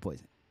gonna clear the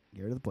poison.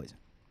 Get rid of the poison.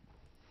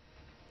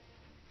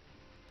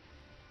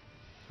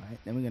 All right.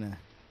 Then we're gonna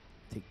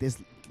take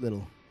this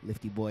little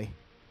Lifty boy.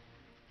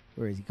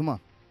 Where is he? Come on.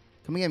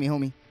 Come and get me,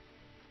 homie.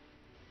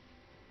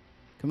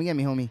 Come and get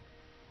me, homie.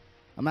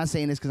 I'm not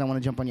saying this because I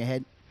want to jump on your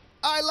head.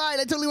 I lied.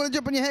 I totally want to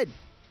jump on your head.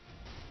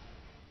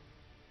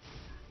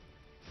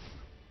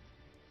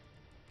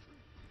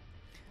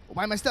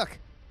 Why am I stuck?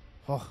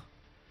 Oh.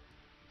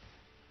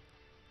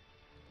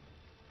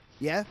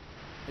 Yeah?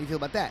 How do you feel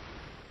about that?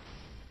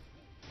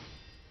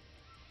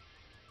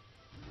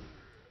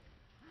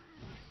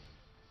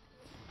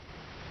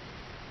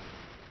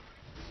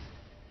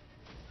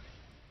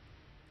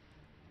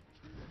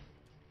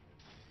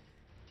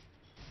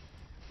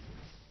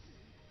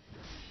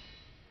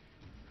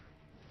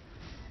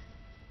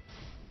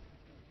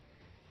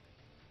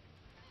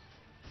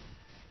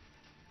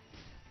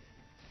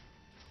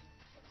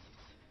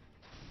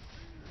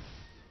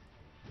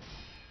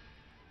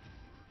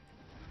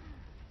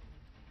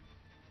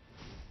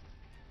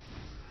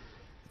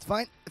 It's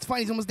fine. It's fine.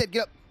 He's almost dead.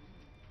 Get up.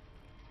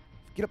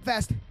 Get up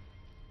fast.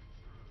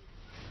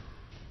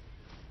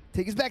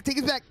 Take his back. Take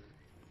his back.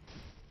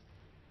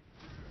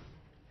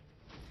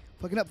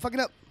 Fucking up.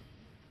 Fucking up.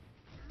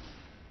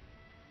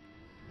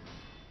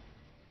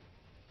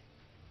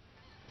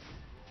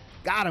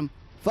 Got him.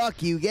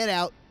 Fuck you. Get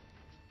out.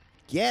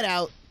 Get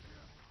out.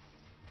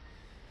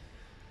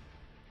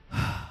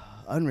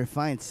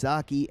 Unrefined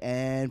sake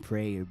and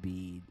prayer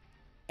bead.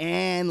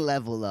 And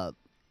level up.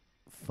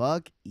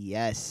 Fuck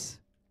yes.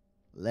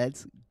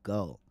 Let's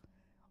go.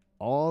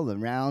 All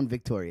around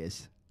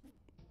victorious.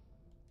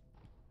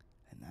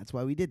 And that's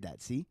why we did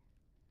that, see?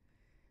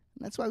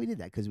 And that's why we did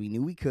that, because we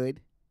knew we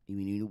could.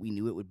 We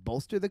knew it would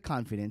bolster the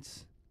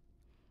confidence.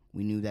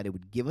 We knew that it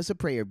would give us a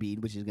prayer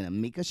bead, which is going to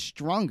make us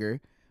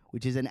stronger,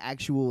 which is an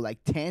actual, like,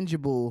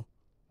 tangible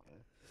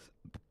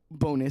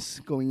bonus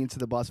going into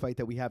the boss fight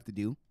that we have to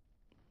do.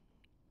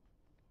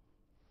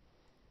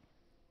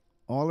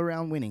 All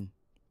around winning.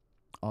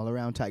 All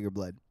around tiger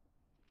blood.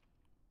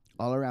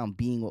 All around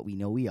being what we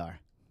know we are.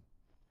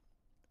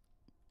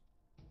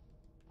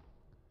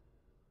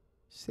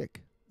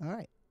 Sick. All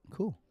right.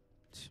 Cool.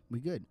 We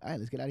good. All right,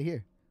 let's get out of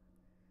here.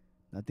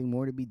 Nothing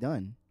more to be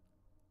done.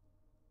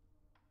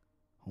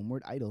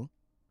 Homeward idle.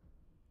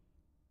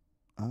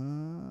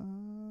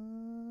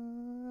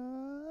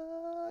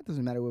 It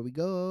doesn't matter where we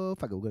go.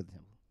 Fuck it, we'll go to the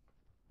temple.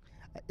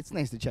 It's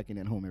nice to check in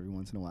at home every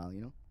once in a while,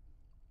 you know?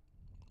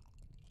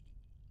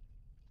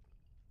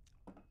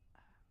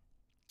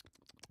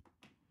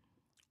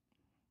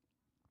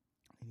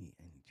 I need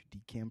to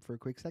decam for a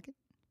quick second.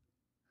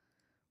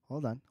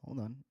 Hold on.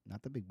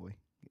 Not the big boy.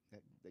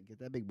 Get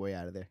that big boy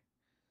out of there.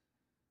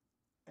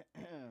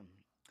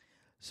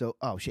 So,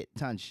 oh shit,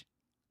 Tanj,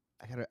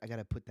 I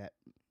gotta put that.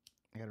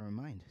 I gotta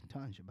remind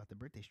Tanj about the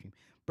birthday stream.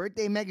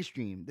 Birthday mega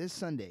stream this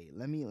Sunday.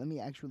 Let me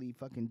actually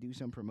fucking do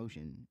some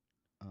promotion.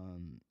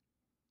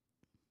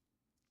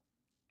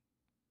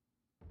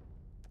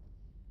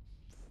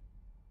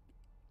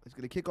 It's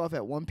gonna kick off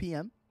at 1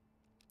 p.m.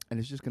 and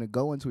it's just gonna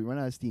go until we run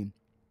out of steam.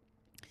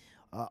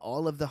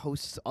 All of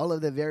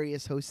the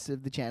various hosts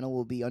of the channel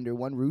will be under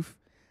one roof,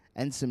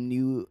 and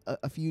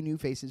a few new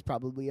faces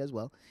probably as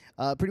well.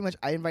 Pretty much,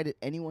 I invited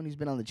anyone who's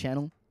been on the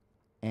channel,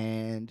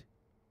 and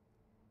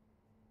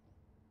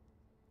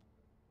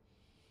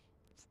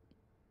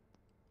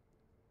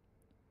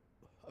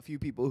a few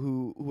people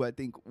who I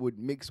think would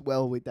mix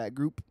well with that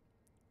group,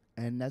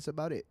 and that's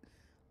about it.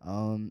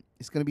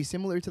 It's gonna be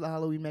similar to the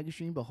Halloween mega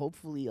stream, but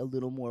hopefully a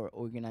little more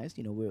organized.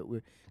 You know,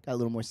 we're got a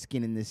little more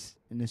skin in this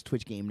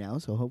Twitch game now,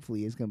 so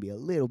hopefully it's gonna be a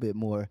little bit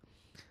more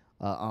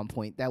on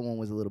point. That one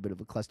was a little bit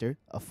of a cluster,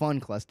 a fun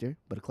cluster,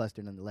 but a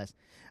cluster nonetheless.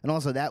 And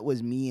also, that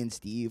was me and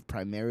Steve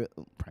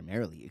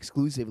primarily,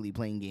 exclusively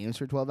playing games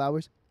for 12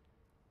 hours.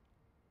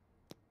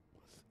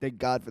 Thank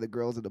God for the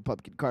girls and the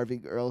pumpkin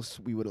carving, or else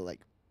we would have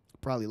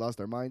probably lost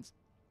our minds.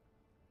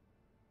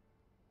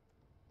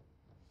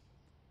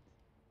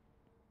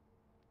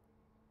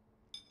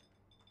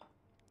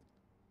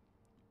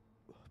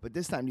 But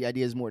this time the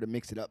idea is more to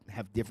mix it up,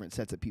 have different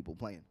sets of people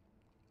playing.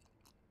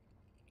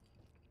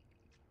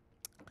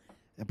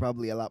 And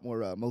probably a lot more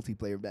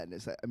multiplayer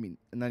madness. I mean,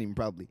 not even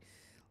probably.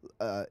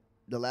 The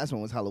last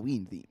one was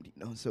Halloween themed, you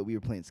know, so we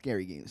were playing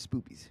scary games,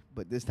 spoopies.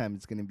 But this time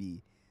it's going to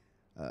be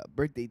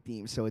birthday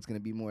themed, so it's going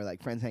to be more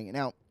like friends hanging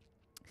out.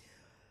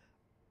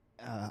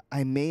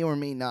 I may or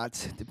may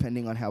not,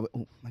 depending on how it...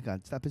 Oh, my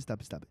God, stop it.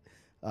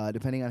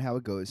 Depending on how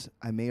it goes,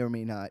 I may or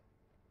may not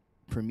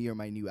premiere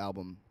my new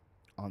album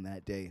on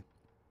that day.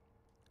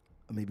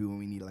 Maybe when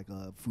we need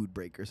a food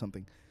break or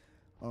something.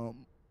 I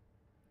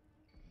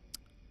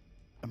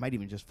might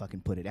even just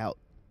fucking put it out.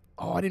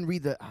 Oh, I didn't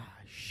read the...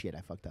 shit,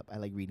 I fucked up. I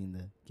like reading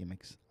the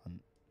gimmicks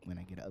when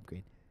I get an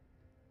upgrade.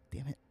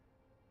 Damn it.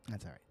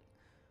 That's all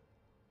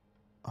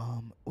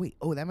right. Wait.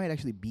 Oh, that might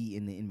actually be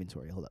in the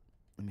inventory. Hold up.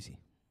 Let me see.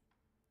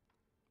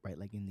 Right,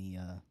 like in the...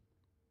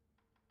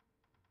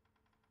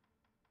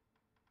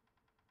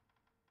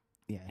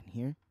 Yeah, in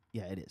here?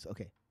 Yeah, it is.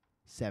 Okay.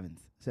 Seventh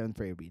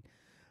prayer bead.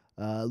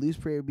 Loose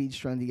prayer beads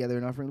strung together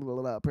and offering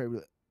prayer.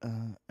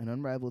 An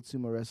unrivaled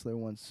sumo wrestler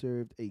once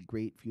served a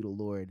great feudal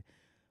lord.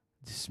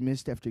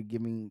 Dismissed after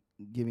giving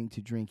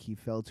to drink, he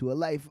fell to a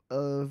life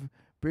of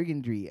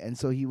brigandry, and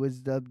so he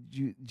was dubbed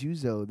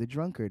Juzo, the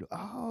drunkard.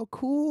 Oh,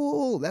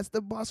 cool! That's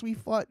the boss we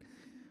fought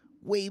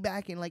way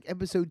back in like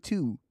episode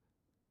 2.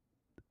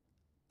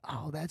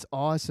 Oh, that's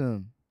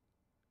awesome.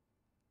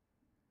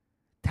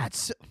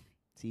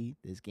 See,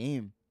 this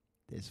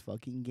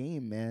fucking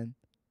game, man.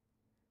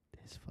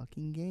 This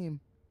fucking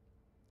game.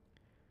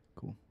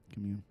 Cool.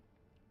 Commune.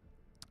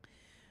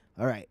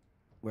 All right,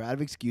 we're out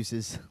of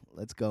excuses.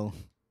 Let's go.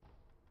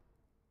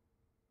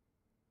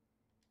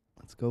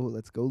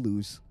 Let's go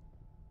lose.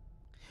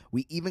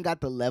 We even got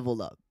the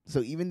level up.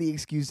 So even the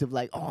excuse of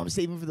like, oh, I'm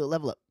saving for the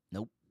level up.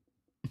 Nope.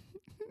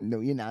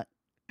 No, you're not.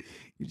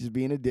 You're just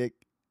being a dick.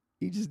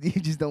 You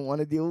just don't want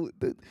to deal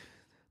with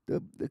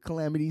the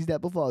calamities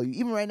that befall you.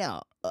 Even right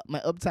now, my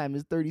uptime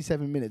is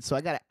 37 minutes. So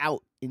I got it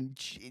out in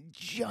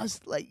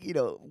just like,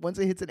 once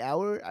it hits an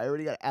hour, I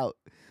already got it out.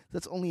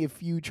 That's only a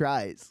few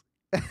tries.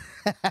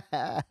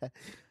 I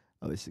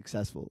was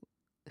successful.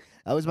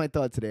 That was my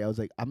thought today. I was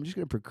like, I'm just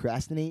going to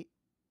procrastinate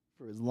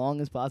for as long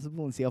as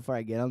possible and see how far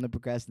I get on the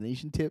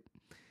procrastination tip,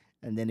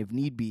 and then if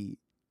need be,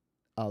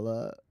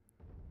 I'll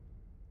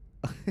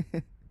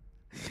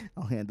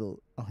I'll handle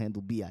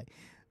BI.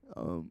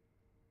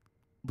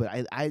 But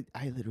I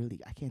literally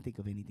I can't think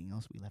of anything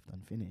else we left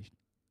unfinished,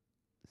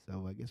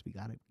 so I guess we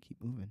gotta keep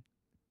moving.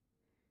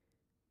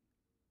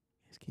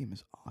 This game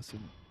is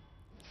awesome.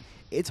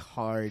 It's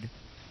hard.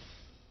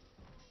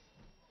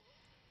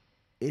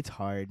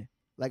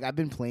 Like, I've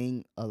been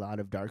playing a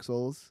lot of Dark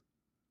Souls.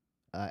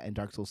 And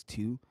Dark Souls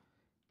 2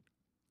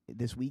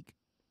 this week.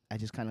 I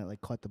just kind of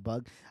like caught the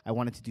bug. I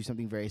wanted to do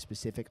something very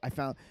specific. I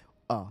found,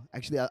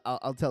 actually,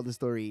 I'll tell the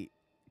story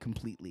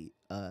completely.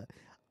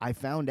 I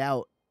found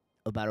out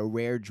about a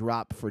rare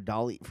drop for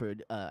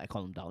I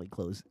call them dolly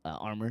clothes,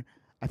 armor.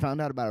 I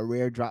found out about a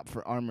rare drop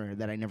for armor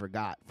that I never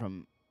got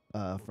from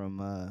hold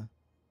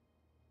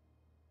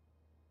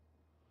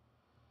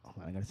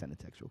on, I gotta send a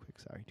text real quick.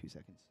 Sorry, 2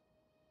 seconds.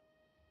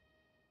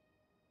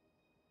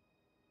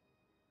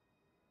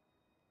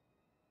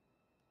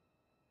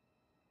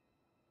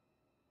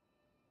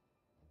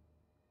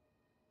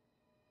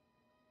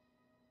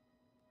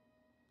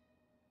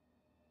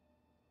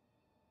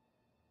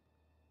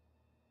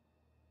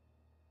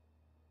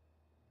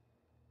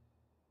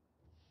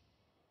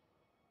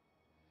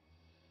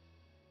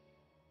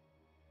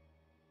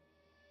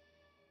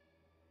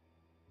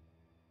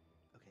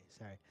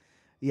 Sorry.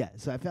 Yeah,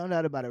 so I found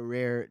out about a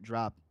rare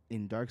drop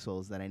in Dark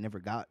Souls that I never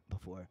got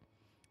before.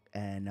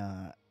 And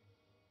I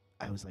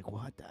was like,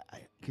 what?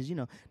 Because,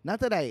 not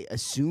that I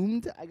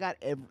assumed I got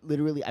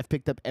literally, I've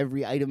picked up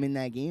every item in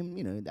that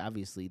game.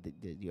 Obviously,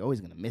 you're always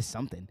going to miss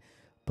something.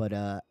 But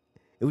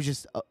it was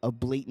just a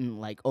blatant,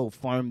 like, oh,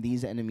 farm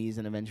these enemies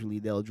and eventually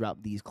they'll drop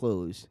these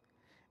clothes.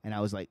 And I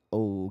was like,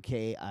 oh,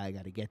 okay, I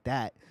got to get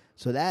that.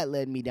 So that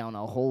led me down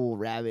a whole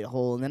rabbit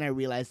hole. And then I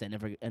realized I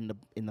never, in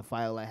the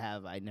file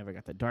I never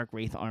got the Dark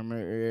Wraith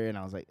armor. And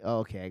I was like, oh,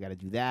 okay, I got to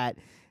do that.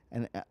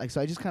 And so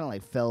I just kind of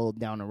like fell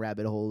down a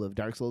rabbit hole of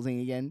Dark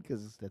Soulsing again,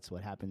 because that's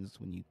what happens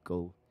when you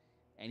go,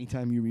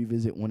 anytime you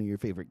revisit one of your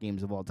favorite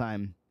games of all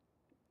time,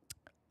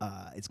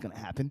 it's going to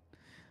happen.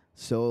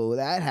 So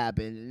that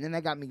happened. And then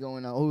that got me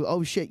going,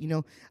 oh shit,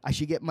 I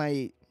should get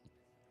my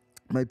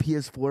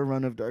PS4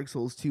 run of Dark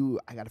Souls 2,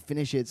 I got to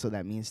finish it so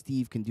that me and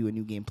Steve can do a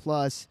New Game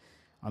Plus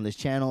on this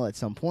channel at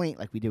some point,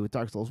 like we did with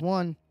Dark Souls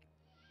 1.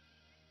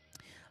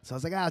 So I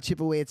was like, I'll chip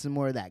away at some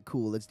more of that.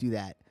 Cool, let's do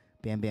that.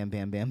 Bam, bam,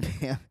 bam, bam,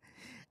 bam.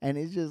 And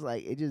it's just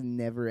like, it just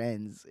never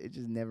ends. It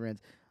just never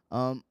ends.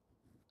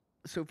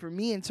 So for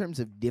me, in terms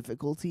of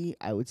difficulty,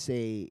 I would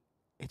say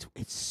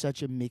it's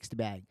such a mixed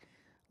bag.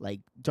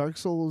 Like, Dark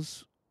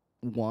Souls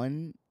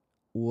 1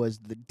 was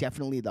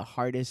definitely the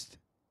hardest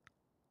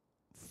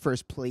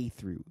first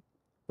playthrough,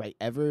 right,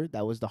 ever.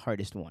 That was the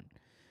hardest one.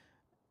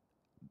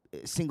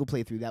 Single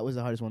playthrough, that was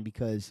the hardest one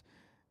because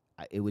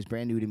it was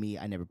brand new to me.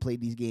 I never played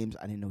these games.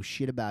 I didn't know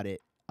shit about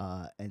it.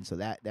 And so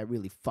that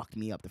really fucked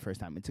me up the first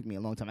time. It took me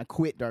a long time. I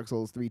quit Dark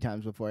Souls 3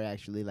 times before I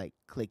actually like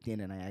clicked in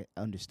and I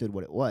understood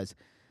what it was.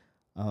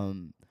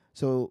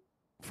 So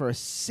for a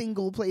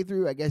single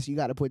playthrough, I guess you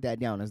got to put that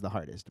down as the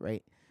hardest,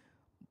 right?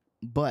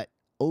 But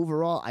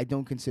overall, I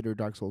don't consider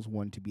Dark Souls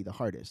 1 to be the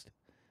hardest.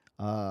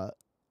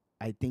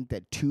 I think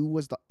that 2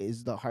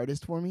 is the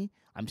hardest for me.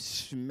 I'm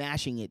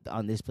smashing it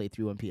on this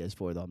playthrough on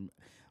PS4 though. I'm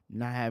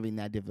not having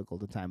that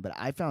difficult a time. But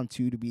I found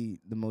 2 to be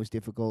the most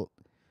difficult.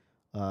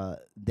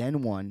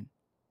 Then 1,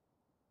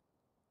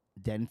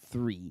 then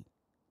 3,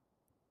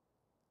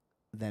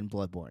 then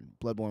Bloodborne.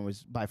 Bloodborne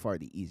was by far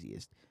the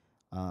easiest.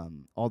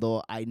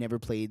 Although I never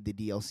played the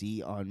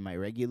DLC on my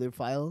regular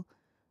file,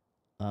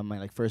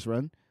 my first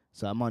run.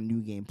 So I'm on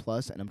New Game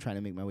Plus and I'm trying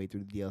to make my way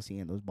through the DLC,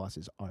 and those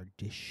bosses are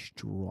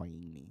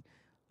destroying me.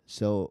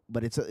 So,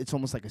 but it's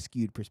almost like a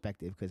skewed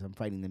perspective because I'm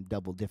fighting them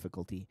double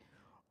difficulty.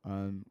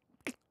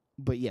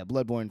 But yeah,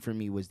 Bloodborne for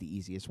me was the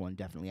easiest one.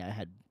 Definitely, I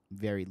had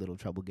very little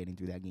trouble getting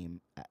through that game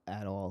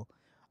at all.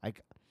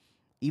 Like,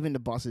 even the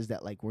bosses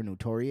that were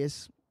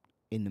notorious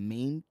in the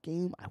main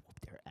game, I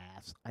whooped their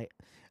paths.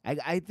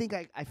 I think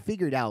I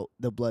figured out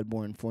the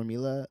Bloodborne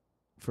formula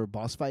for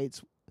boss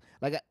fights.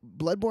 Like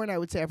Bloodborne, I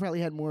would say I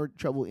probably had more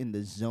trouble in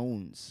the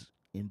zones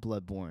in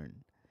Bloodborne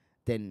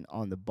than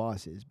on the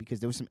bosses because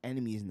there were some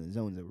enemies in the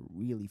zones that were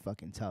really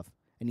fucking tough.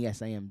 And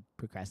yes, I am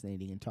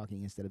procrastinating and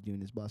talking instead of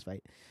doing this boss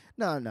fight.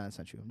 No, it's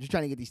not true. I'm just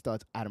trying to get these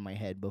thoughts out of my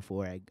head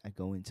before I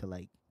go into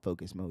like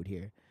focus mode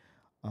here.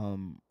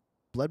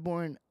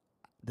 Bloodborne,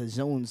 the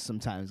zones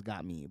sometimes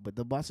got me, but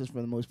the bosses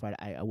for the most part,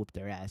 I whooped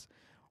their ass.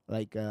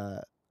 Like,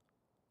 I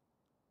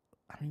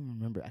don't even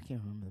remember. I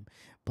can't remember them.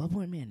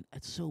 Bloodborne, man,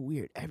 it's so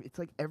weird. It's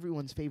like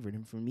everyone's favorite,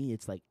 and for me,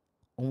 it's like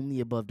only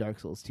above Dark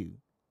Souls 2.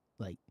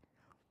 Like,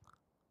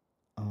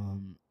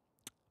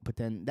 but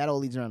then that all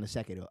leads around to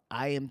Sekiro.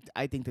 I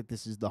think that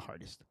this is the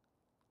hardest.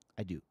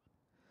 I do.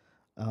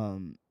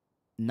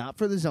 Not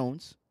for the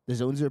zones. The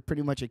zones are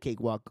pretty much a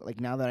cakewalk. Like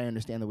now that I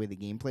understand the way the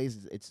game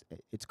plays,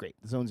 it's great.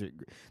 The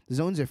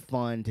zones are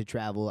fun to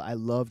travel. I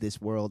love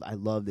this world. I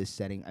love this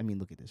setting. I mean,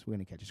 look at this. We're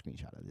gonna catch a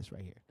screenshot of this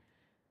right here.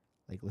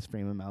 Like, let's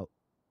frame him out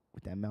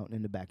with that mountain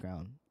in the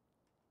background.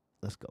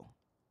 Let's go.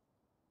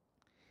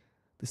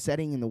 The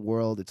setting in the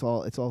world, it's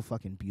all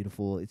fucking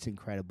beautiful. It's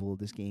incredible.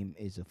 This game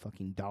is a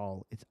fucking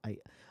doll. I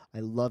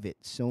love it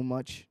so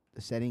much.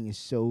 The setting is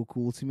so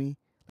cool to me.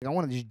 Like I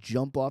want to just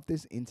jump off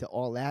this into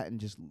all that and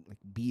just like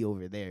be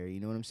over there. You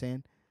know what I'm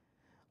saying?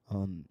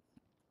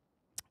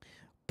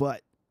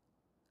 But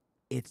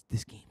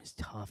this game is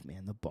tough,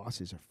 man. The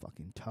bosses are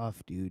fucking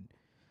tough, dude.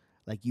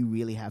 Like you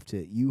really have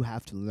to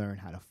learn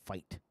how to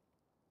fight.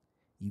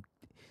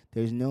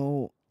 There's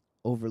no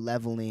over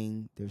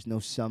leveling. There's no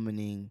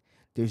summoning.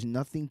 There's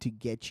nothing to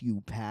get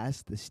you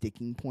past the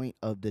sticking point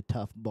of the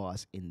tough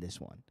boss in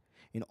this one.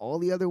 In all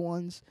the other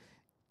ones,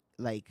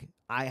 like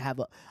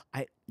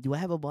do I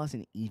have a boss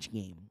in each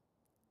game?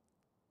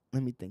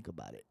 Let me think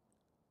about it.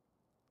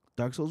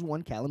 Dark Souls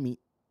 1, Calamite.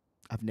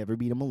 I've never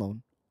beat him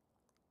alone.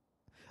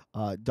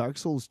 Dark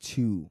Souls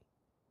 2,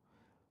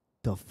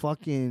 the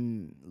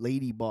fucking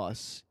lady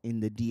boss in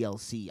the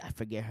DLC. I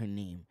forget her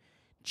name.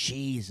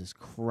 Jesus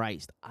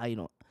Christ. I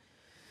don't.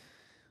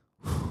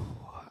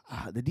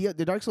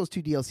 The Dark Souls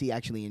 2 DLC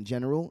actually in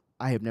general,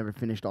 I have never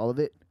finished all of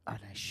it, and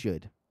I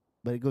should.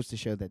 But it goes to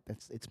show that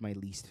it's my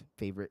least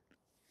favorite.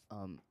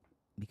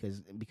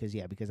 Because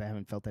I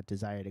haven't felt that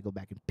desire to go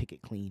back and pick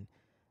it clean.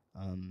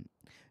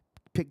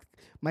 Pick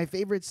my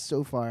favorites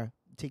so far,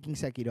 taking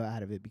Sekiro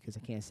out of it because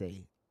I can't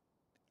say,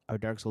 are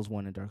Dark Souls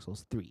 1 and Dark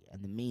Souls 3.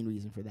 And the main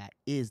reason for that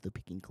is the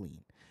picking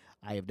clean.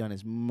 I have done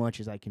as much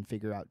as I can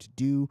figure out to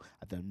do.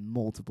 I've done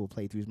multiple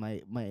playthroughs.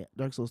 My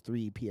Dark Souls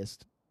 3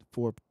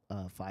 PS4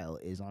 file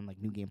is on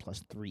like New Game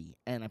Plus 3,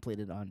 and I played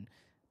it on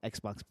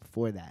Xbox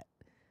before that.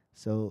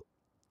 So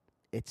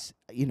it's,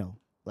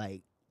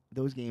 like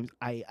those games,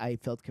 I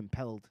felt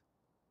compelled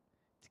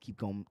to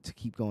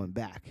keep going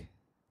back.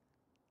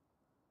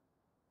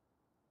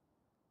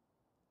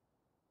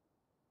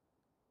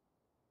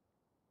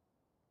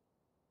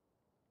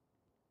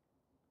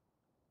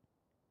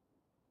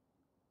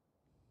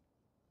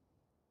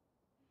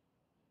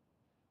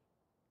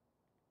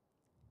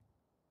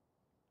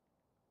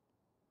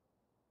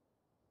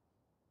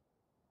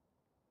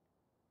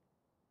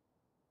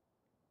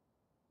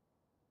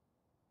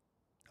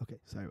 Okay,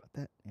 sorry about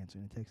that.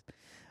 Answering the text.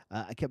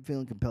 I kept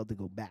feeling compelled to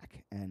go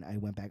back, and I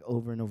went back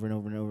over and over and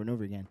over and over and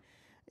over again.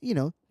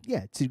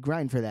 To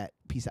grind for that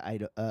piece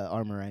of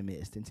armor I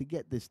missed, and to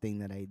get this thing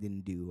that I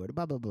didn't do, or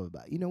blah, blah, blah,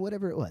 blah.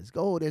 Whatever it was.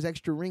 Oh, there's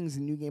extra rings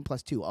in New Game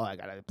Plus 2. Oh, I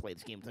gotta play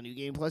this game to New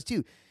Game Plus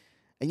 2.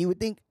 And you would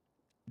think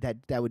that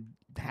would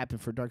happen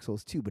for Dark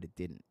Souls 2, but it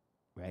didn't,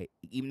 right?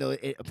 Even though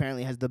it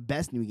apparently has the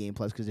best New Game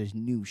Plus because there's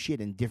new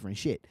shit and different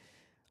shit.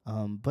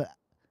 But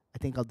I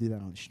think I'll do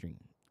that on stream.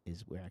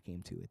 Is where I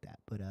came to with that.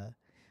 But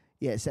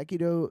yeah,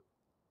 Sekiro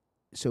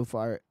so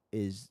far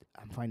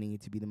I'm finding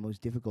it to be the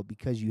most difficult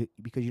because you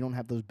don't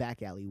have those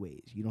back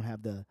alleyways. You don't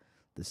have the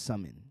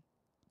summon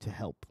to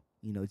help,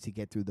 to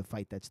get through the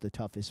fight that's the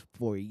toughest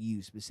for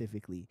you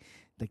specifically.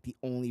 Like the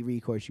only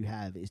recourse you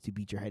have is to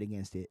beat your head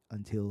against it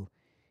until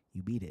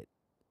you beat it.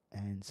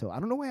 And so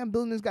I don't know why I'm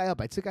building this guy up.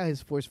 I took out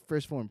his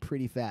first form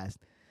pretty fast.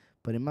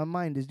 But in my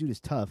mind, this dude is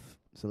tough.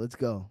 So let's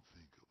go.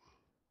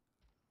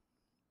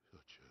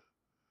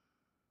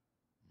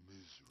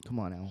 Come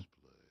on, Al.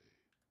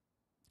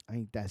 I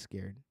ain't that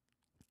scared.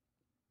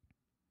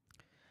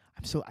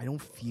 I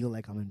don't feel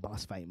like I'm in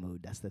boss fight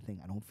mode. That's the thing.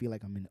 I don't feel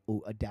like I'm in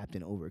adapt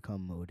and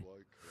overcome mode.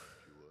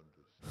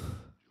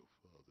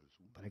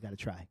 But I gotta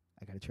try.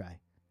 Have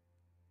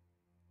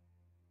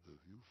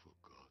you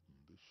forgotten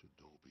the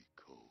Shinobi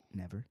Code?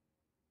 Never.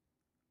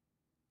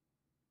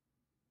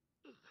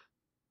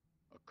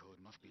 A code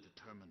must be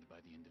determined by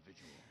the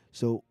individual.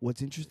 So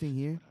what's interesting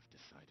here? What I've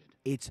decided.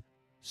 It's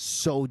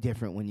so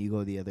different when you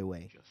go the other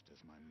way. Just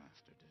as my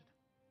master did.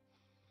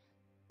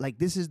 Like,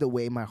 this is the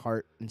way my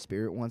heart and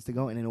spirit wants to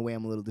go, and in a way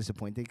I'm a little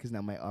disappointed because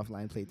now my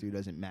offline playthrough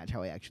doesn't match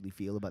how I actually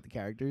feel about the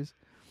characters.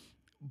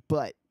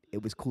 But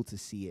it was cool to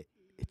see it.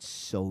 It's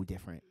so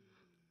different.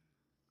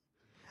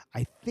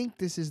 I think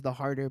this is the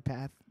harder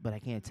path, but I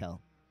can't tell.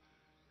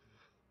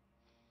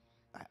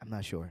 I'm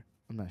not sure.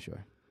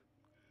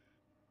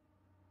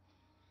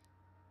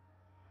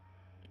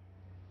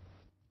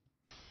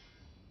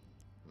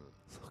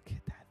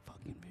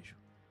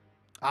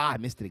 Ah, I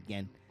missed it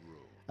again.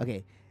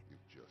 Okay,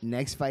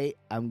 next fight,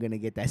 I'm going to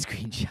get that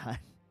screenshot.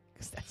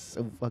 Because that's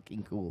so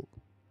fucking cool.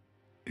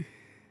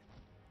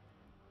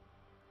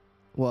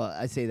 Well,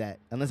 I say that.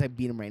 Unless I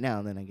beat him right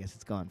now, then I guess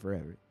it's gone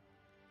forever.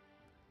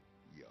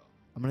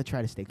 I'm going to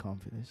try to stay calm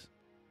for this.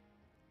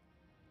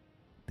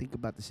 Think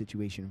about the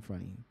situation in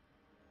front of you.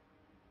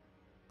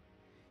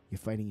 You're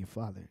fighting your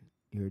father,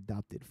 your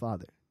adopted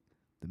father,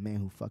 the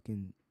man who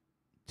fucking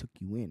took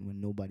you in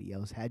when nobody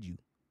else had you.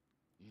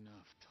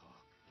 Enough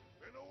talk.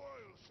 Been a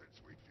while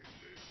since we did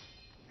this.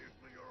 Give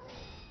me your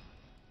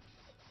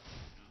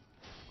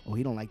all. Oh,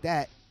 he don't like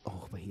that.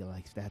 Oh, but he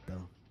likes that,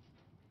 though.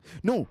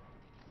 No!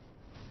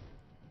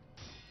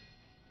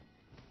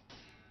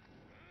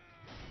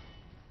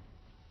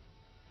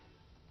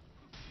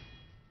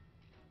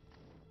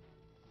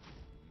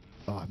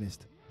 Oh, I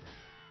missed.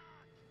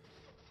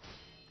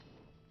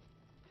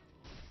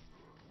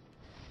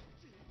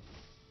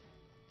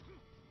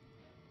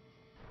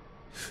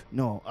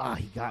 No. Ah,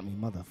 he got me,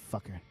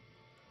 motherfucker.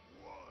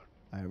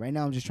 All right, right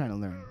now I'm just trying to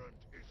learn.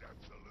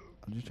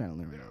 I'm just trying to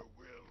learn right now.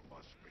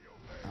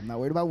 I'm not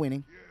worried about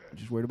winning. I'm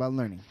just worried about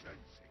learning.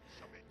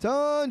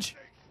 Tanj!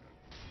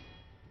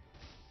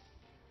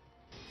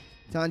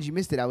 Tanj, you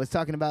missed it. I was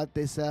talking about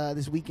this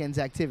this weekend's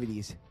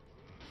activities.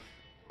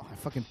 Oh, I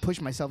fucking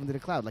pushed myself into the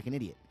cloud like an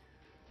idiot.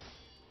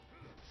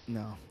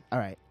 No. All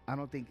right. I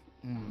don't think...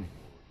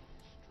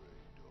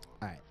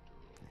 All right.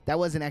 That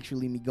wasn't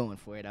actually me going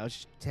for it. I was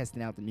just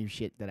testing out the new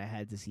shit that I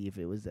had to see if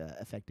it was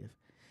effective.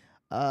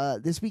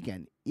 This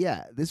weekend.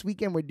 Yeah, this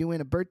weekend we're doing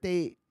a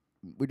birthday...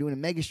 We're doing a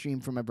mega stream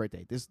for my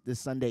birthday. This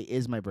Sunday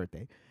is my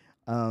birthday.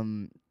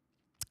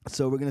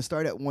 So we're going to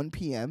start at 1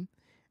 p.m.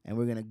 and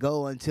we're going to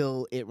go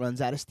until it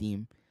runs out of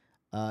steam.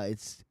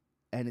 It's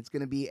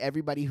going to be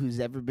everybody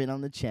who's ever been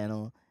on the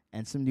channel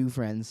and some new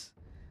friends.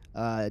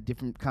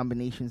 Different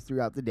combinations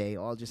throughout the day,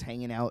 all just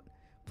hanging out,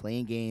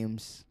 playing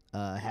games,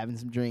 having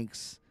some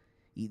drinks,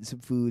 eating some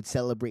food,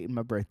 celebrating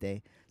my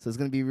birthday. So it's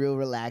going to be real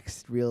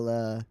relaxed,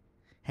 real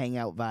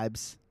hangout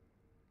vibes.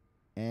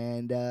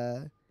 And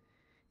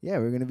yeah,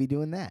 we're going to be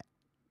doing that.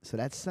 So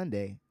that's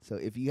Sunday. So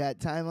if you got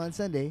time on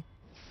Sunday,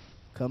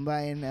 come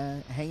by and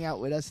hang out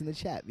with us in the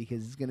chat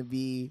because it's going to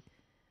be,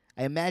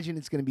 I imagine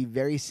it's going to be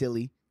very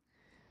silly.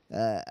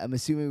 I'm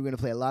assuming we're going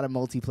to play a lot of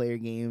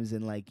multiplayer games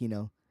and like, you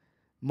know,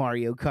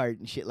 Mario Kart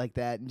and shit like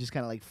that and just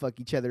kind of like fuck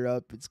each other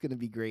up. It's going to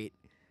be great.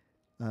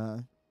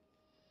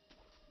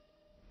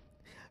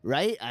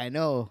 Right? I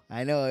know.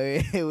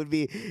 It would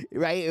be,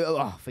 right?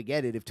 Oh,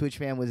 forget it. If Twitch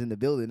fam was in the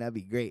building, that'd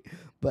be great.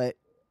 But,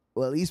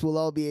 well, at least we'll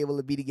all be able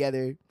to be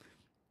together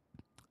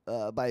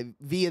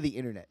via the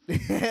internet.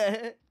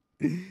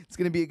 It's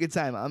going to be a good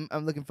time.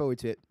 I'm looking forward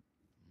to it.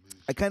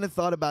 I kind of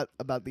thought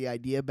about the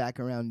idea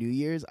back around New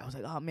Year's. I was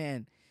like, oh,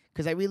 man.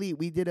 Because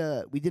we did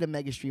a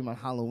mega stream on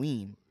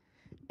Halloween.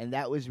 And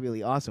that was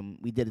really awesome.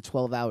 We did a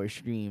 12-hour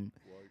stream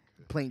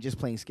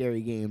playing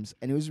scary games,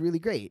 and it was really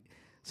great.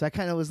 So I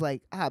kind of was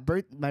like,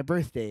 my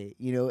birthday,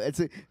 you know,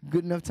 it's a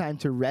good enough time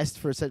to rest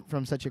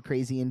from such a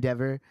crazy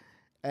endeavor,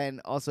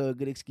 and also a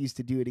good excuse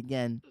to do it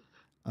again.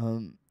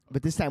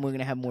 But this time we're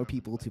gonna have more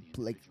people to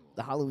like.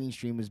 The Halloween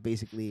stream was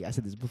basically, I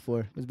said this before,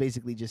 it was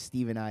basically just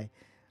Steve and I.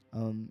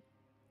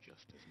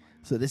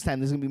 So this time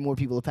there's gonna be more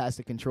people to pass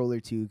the controller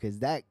to because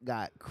that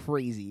got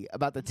crazy.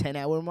 About the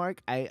 10-hour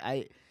mark,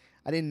 I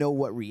didn't know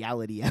what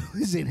reality I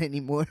was in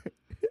anymore.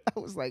 I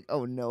was like,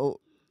 oh no,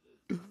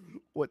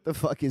 what the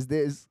fuck is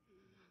this?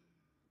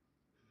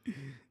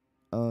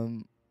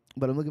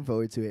 But I'm looking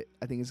forward to it.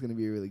 I think it's going to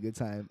be a really good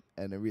time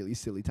and a really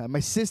silly time. My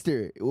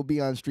sister will be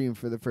on stream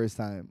for the first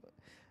time,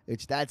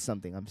 which that's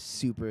something I'm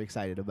super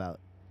excited about.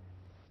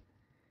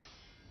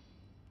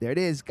 There it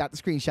is. Got the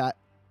screenshot.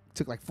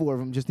 Took like 4 of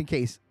them just in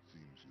case.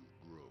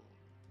 All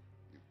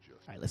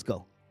right, let's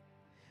go.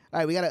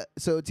 All right,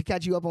 so to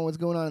catch you up on what's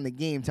going on in the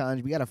game,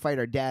 Tanj, we got to fight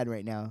our dad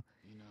right now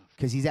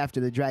because he's after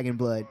the dragon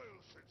blood.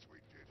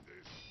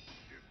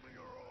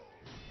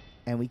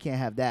 And we can't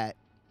have that.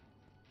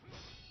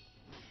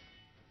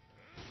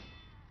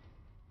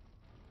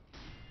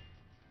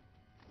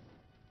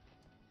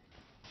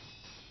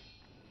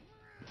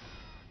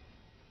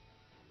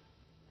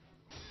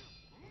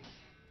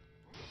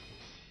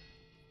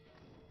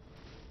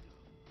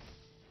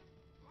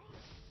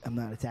 I'm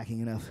not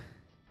attacking enough.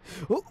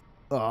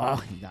 Oh,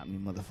 he got me,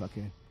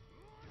 motherfucker.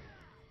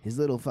 His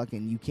little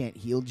fucking you can't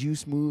heal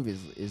juice move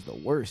is the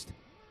worst.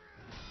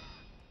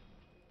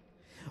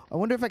 I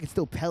wonder if I can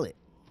still pellet.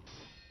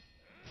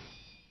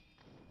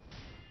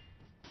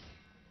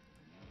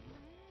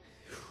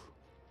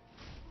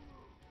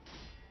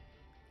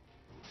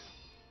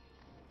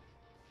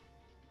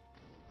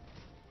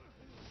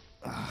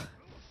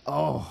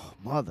 Oh,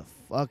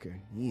 motherfucker.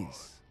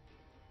 He's...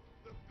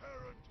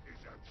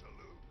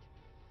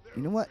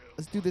 You know what?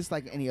 Let's do this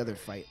like any other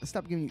fight. Let's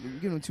stop giving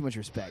him too much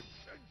respect.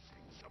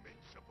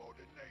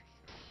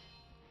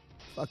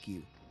 Fuck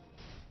you.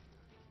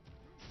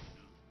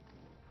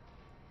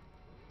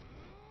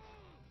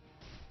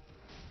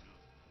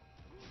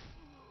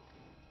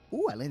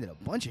 Ooh, I landed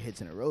a bunch of hits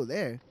in a row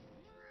there.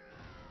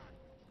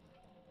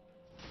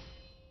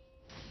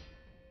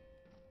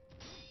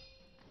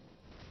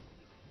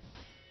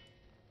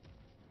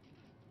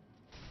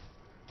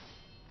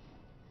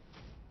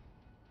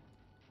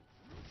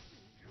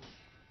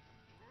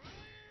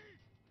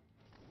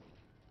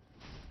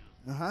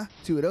 Uh-huh.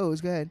 2 of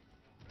those. Go ahead.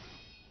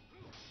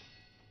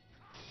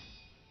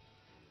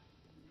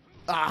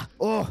 Ah.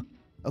 Oh.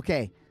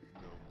 Okay.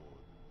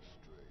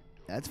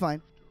 That's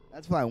fine.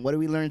 That's fine. What do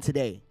we learn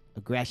today?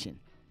 Aggression.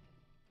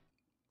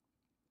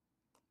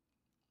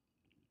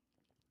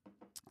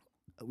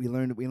 We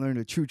learned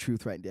a true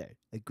truth right there.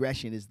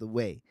 Aggression is the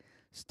way.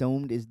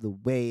 Stoned is the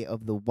way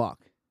of the walk.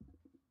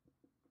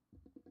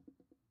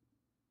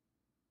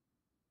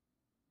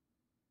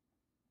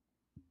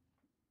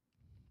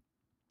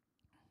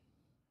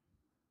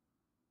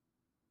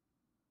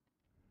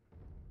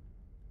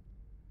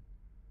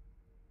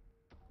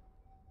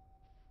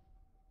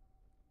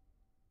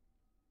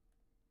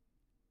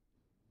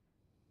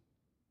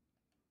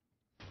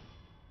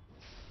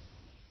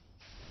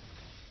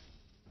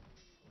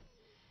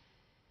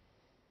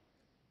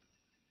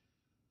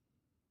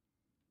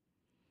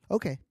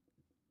 Okay.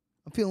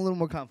 I'm feeling a little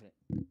more confident.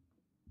 I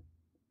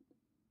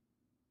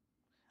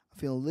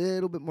feel a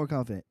little bit more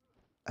confident.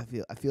 I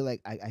feel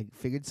like I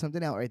figured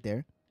something out right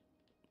there.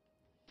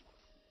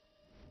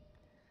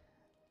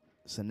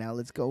 So now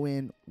let's go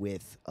in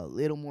with a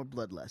little more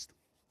bloodlust.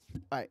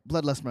 All right,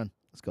 bloodlust run.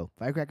 Let's go.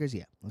 Firecrackers,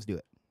 yeah. Let's do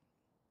it.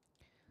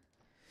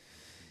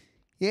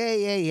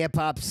 Yeah,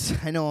 Pops.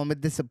 I know I'm a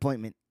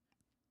disappointment.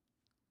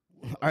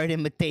 Art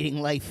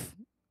imitating life.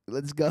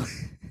 Let's go.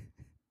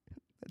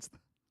 That's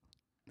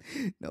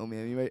no,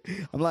 man.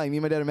 I'm lying. Me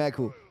and my dad are mad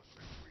cool.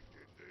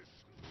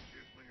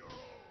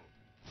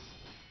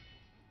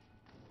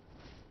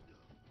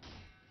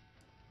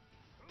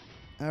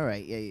 All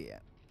right, yeah.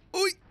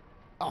 Oi!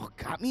 Oh,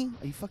 got me?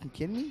 Are you fucking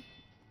kidding me?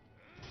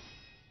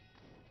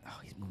 Oh,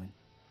 he's moving.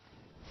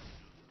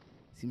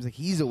 Seems like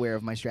he's aware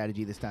of my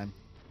strategy this time.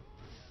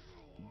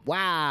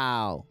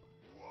 Wow.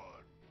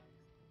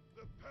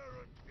 The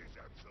parent is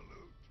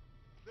absolute.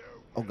 Their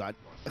Oh, God.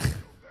 will must obey.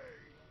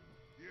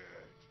 Yet,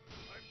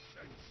 I'm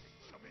sensing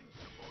some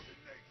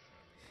insubordination.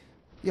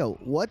 Yo,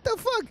 what the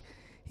fuck?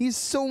 He's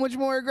so much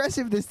more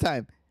aggressive this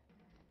time.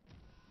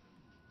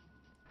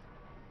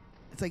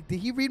 It's like, did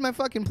he read my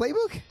fucking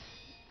playbook?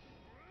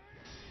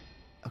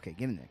 Okay,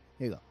 get in there.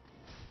 Here you go.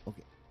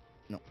 Okay.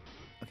 No.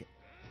 Okay.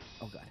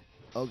 Oh, God.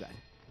 Oh, God.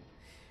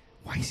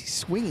 Why is he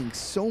swinging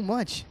so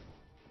much?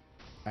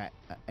 All right.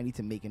 I need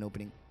to make an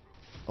opening.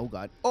 Oh,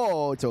 God.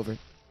 Oh, it's over.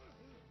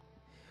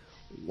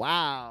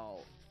 Wow.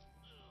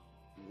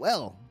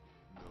 Well,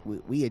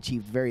 we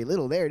achieved very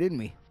little there, didn't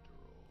we?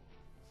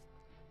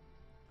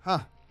 Huh.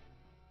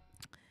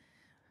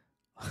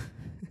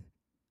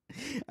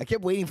 I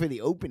kept waiting for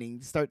the opening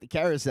to start the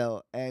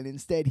carousel, and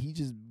instead he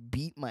just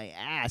beat my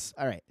ass.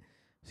 All right.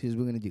 So here's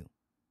what we're gonna do.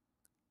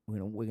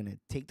 We're gonna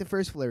take the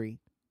first flurry,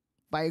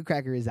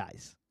 firecracker his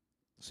eyes.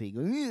 So he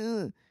goes,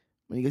 yeah.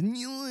 When he goes,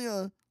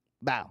 yeah,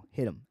 bow,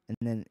 hit him,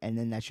 and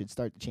then that should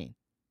start the chain.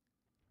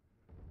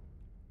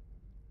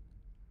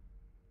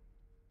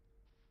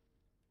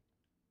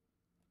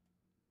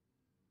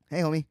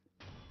 Hey, homie.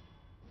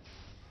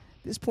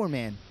 This poor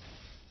man.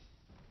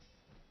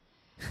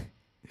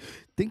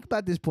 Think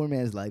about this poor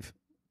man's life.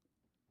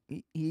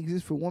 He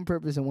exists for one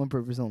purpose and one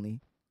purpose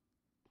only.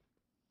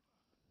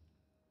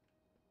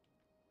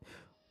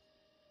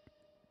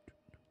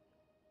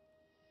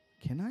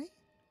 Can I?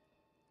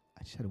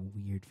 I just had a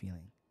weird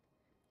feeling.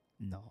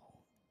 No.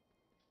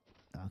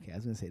 Okay, I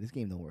was going to say, this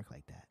game don't work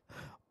like that.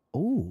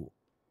 Oh,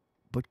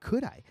 but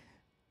could I?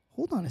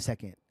 Hold on a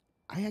second.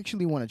 I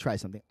actually want to try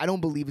something. I don't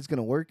believe it's going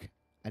to work.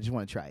 I just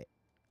want to try it.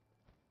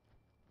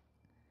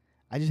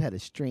 I just had a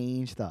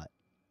strange thought.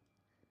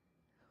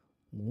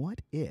 What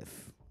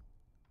if...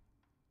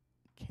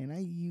 Can I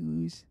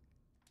use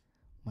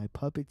my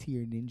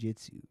puppeteer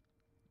ninjutsu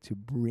to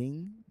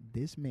bring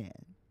this man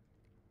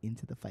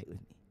into the fight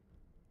with me?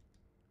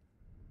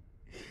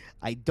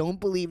 I don't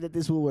believe that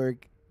this will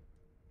work.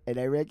 And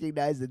I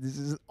recognize that this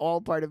is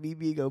all part of me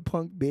being a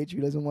punk bitch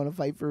who doesn't want to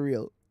fight for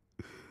real.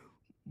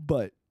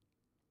 But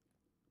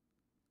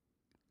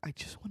I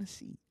just want to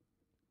see.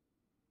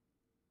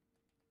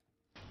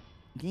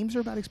 Games are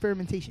about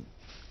experimentation.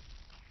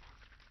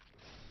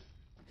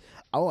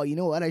 Oh, you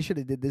know what? I should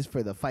have did this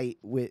for the fight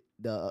with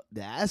the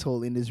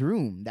asshole in this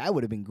room. That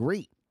would have been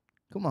great.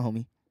 Come on,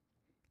 homie.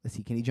 Let's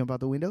see. Can he jump out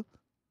the window?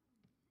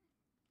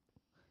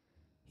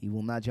 He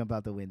will not jump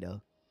out the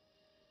window.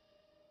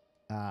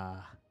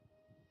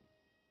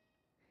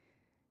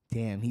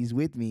 Damn, he's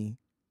with me.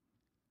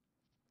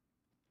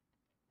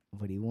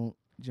 But he won't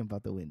jump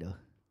out the window.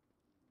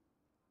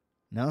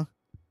 No?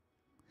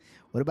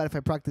 What about if I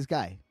proc this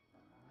guy?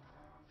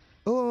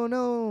 Oh,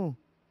 no.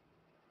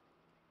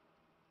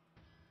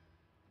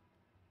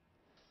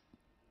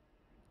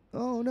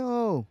 Oh,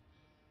 no.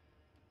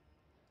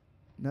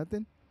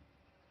 Nothing?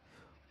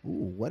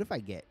 Ooh, what if I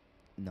get...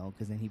 No,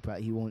 because then he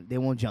won't... They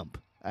won't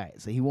jump. All right,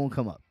 so he won't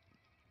come up.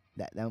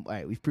 All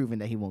right, we've proven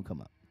that he won't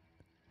come up.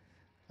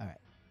 All right.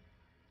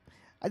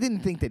 I didn't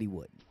think that he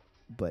would,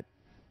 but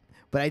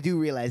I do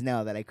realize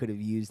now that I could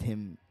have used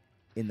him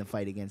in the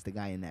fight against the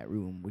guy in that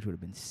room, which would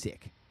have been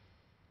sick.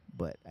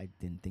 But I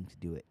didn't think to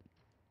do it.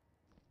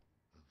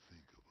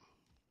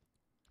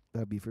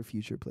 That'll be for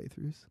future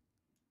playthroughs.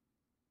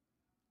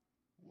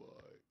 Why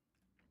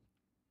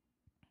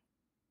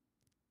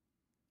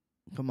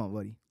Come on,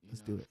 buddy.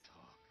 Let's do it.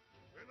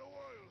 Been a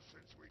while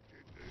since we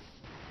did this.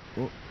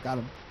 Oh, got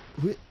him.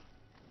 Whip.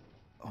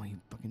 Oh, you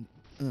fucking.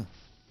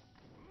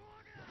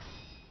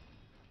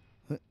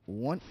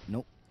 One.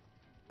 Nope.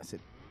 I said.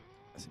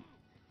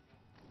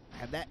 I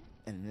have that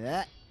and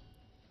that.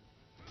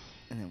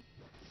 And then.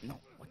 No.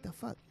 What the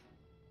fuck?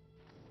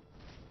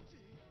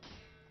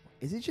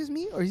 Is it just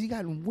me, or has he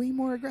gotten way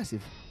more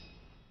aggressive?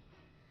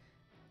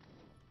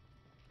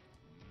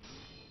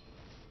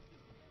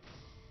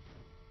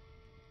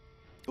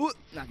 Ooh,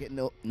 not getting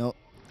no.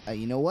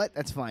 You know what?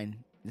 That's fine.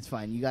 It's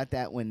fine. You got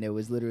that when there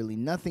was literally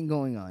nothing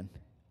going on.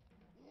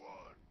 1.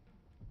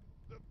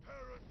 The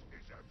parent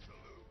is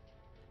absolute.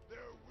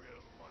 Their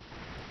will must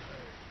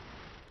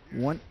be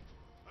obeyed. One,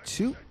 I'm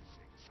two. sensing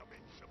some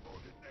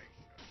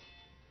insubordination.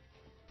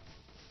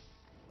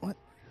 What?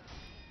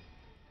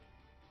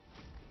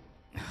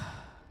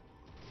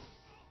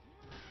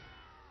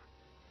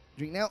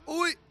 Drink now.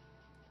 Oi!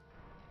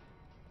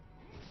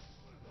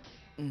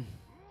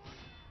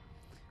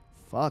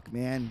 Fuck,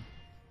 man.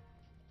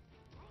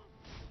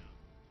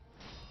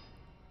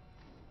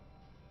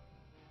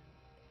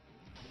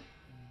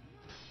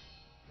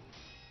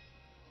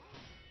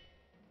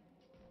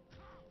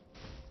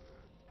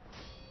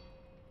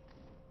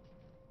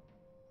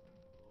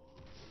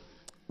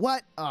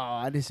 What? Oh,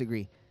 I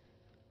disagree.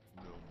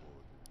 No more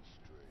than a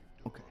stray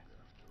dog Okay.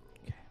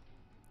 after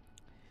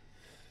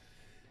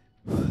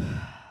all.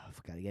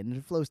 Okay. Gotta get into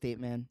the flow state,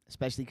 man.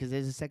 Especially because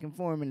there's a second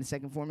form, and the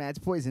second form adds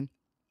poison.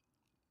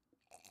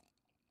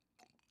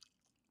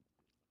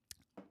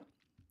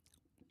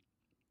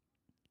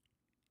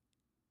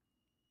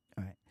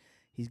 All right.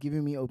 He's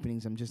giving me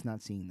openings. I'm just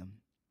not seeing them.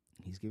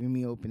 He's giving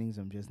me openings.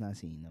 I'm just not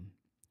seeing them.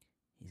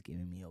 He's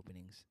giving me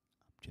openings.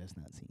 I'm just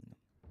not seeing them.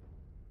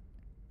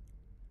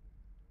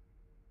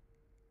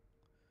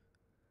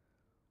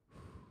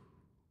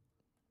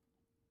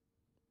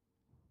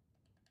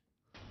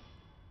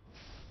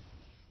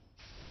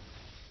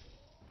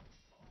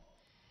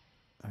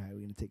 All right, we're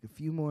going to take a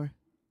few more.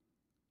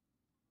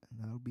 And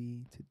that'll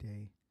be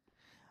today.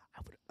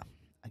 I would,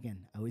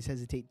 again, I always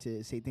hesitate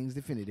to say things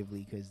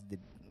definitively because the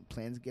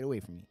plans get away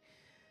from me.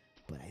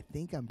 But I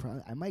think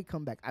I might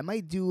come back. I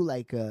might do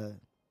like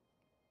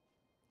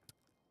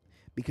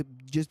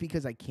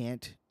because I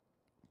can't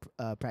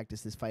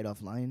practice this fight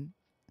offline,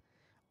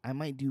 I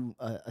might do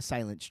a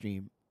silent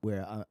stream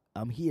where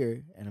I'm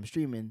here and I'm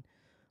streaming,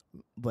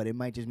 but it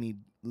might just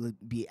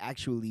be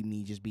actually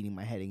me just beating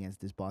my head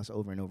against this boss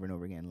over and over and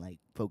over again, like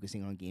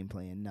focusing on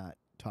gameplay and not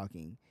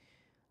talking.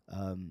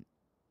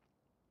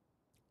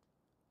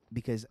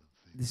 Because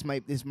this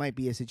might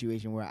be a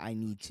situation where I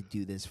need to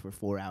do this for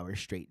 4 hours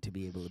straight to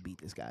be able to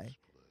beat this guy.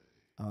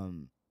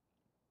 I'm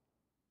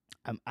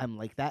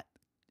like that,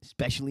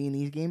 especially in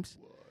these games.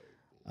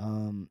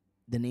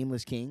 The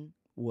Nameless King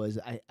was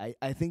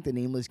I think the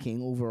Nameless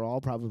King overall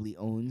probably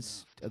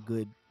owns a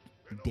good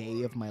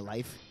day of my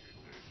life.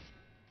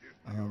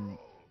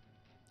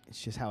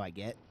 It's just how I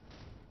get,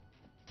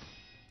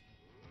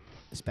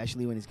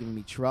 especially when it's giving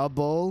me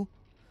trouble.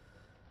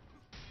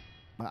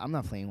 I'm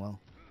not playing well.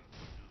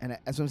 And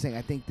that's what I'm saying.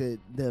 I think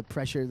the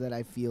pressure that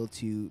I feel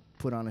to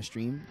put on a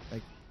stream,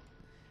 like,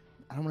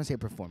 I don't want to say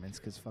performance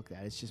because fuck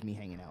that. It's just me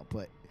hanging out.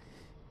 But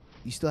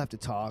you still have to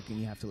talk and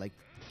you have to, like,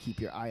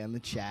 keep your eye on the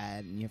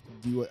chat and you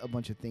have to do a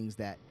bunch of things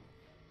that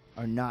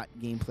are not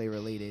gameplay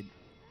related.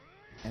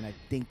 And I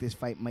think this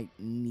fight might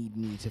need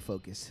me to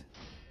focus.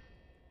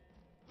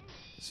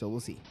 So we'll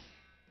see.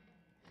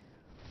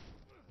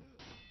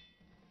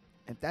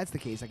 If that's the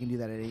case, I can do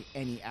that at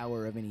any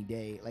hour of any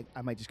day. Like,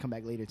 I might just come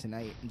back later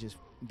tonight and just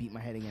beat my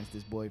head against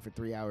this boy for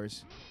 3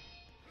 hours.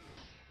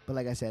 But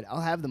like I said,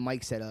 I'll have the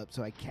mic set up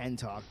so I can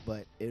talk,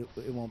 but it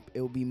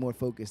will be more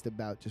focused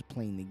about just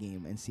playing the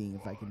game and seeing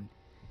if I can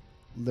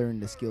learn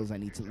the skills I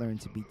need to learn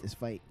to beat this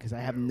fight, because I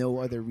have no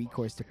other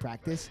recourse to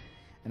practice,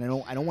 and I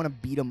don't want to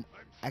beat him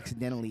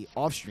accidentally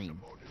off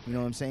stream. You know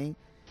what I'm saying?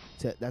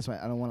 That's why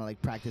I don't want to,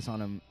 like, practice on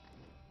him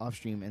off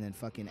stream and then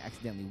fucking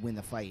accidentally win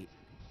the fight.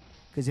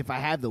 Because if I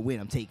have the win,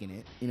 I'm taking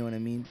it. You know what I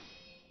mean?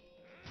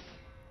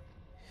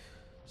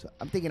 So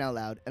I'm thinking out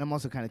loud, and I'm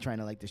also kind of trying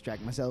to, like,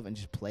 distract myself and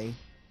just play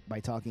by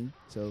talking.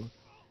 So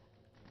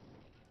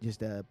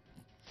just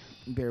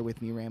bear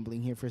with me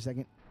rambling here for a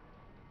second.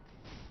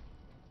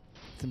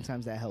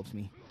 Sometimes that helps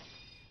me.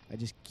 I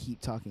just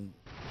keep talking.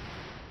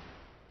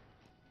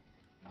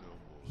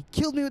 He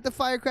killed me with the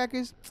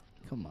firecrackers.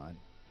 Come on.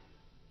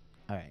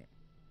 All right.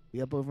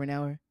 We up over an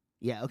hour?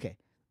 Yeah, okay.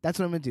 That's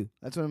what I'm going to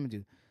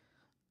do.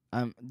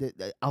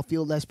 I'll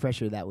feel less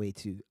pressure that way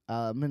too.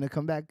 I'm gonna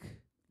come back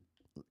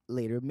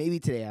later,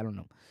 maybe today. I don't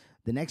know.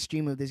 The next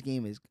stream of this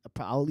game is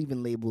I'll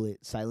even label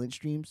it silent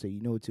stream, so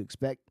you know what to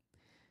expect.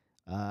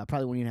 I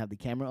probably won't even have the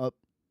camera up.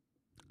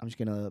 I'm just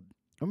gonna,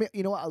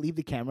 you know what? I'll leave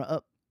the camera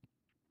up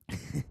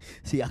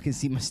so y'all can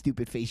see my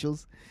stupid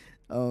facials.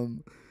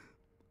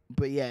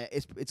 But yeah,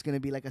 it's gonna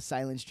be like a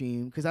silent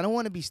stream because I don't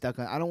want to be stuck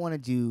on. I don't want to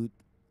do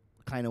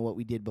kind of what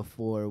we did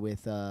before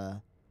with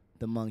the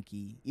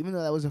monkey, even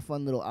though that was a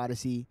fun little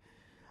odyssey.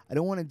 I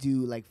don't want to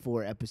do like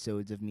 4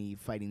 episodes of me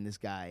fighting this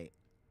guy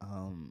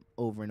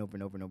over and over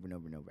and over and over and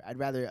over and over. I'd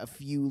rather a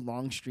few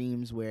long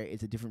streams where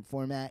it's a different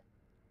format,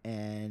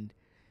 and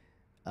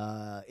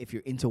if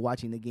you're into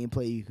watching the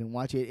gameplay, you can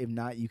watch it. If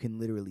not, you can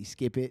literally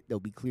skip it. They'll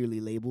be clearly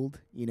labeled.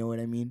 You know what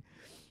I mean?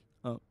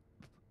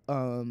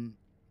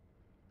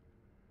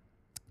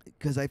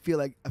 Because I feel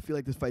like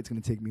this fight's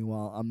gonna take me a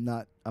while. I'm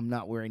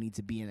not where I need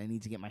to be, and I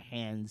need to get my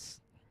hands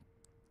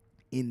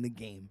in the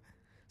game.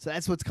 So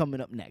that's what's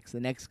coming up next. The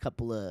next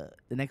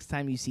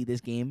time you see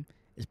this game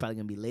is probably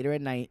gonna be later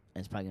at night,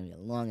 and it's probably gonna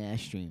be a long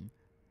ass stream.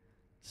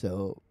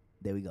 So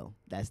there we go.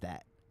 That's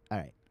that. All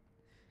right.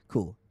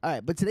 Cool. All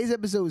right, but today's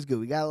episode was good.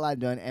 We got a lot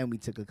done, and we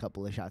took a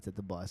couple of shots at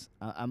the boss.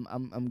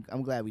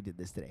 I'm glad we did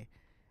this today,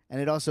 and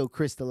it also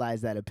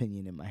crystallized that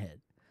opinion in my head.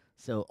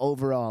 So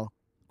overall,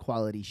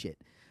 quality shit.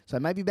 So I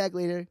might be back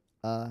later.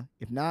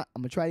 If not,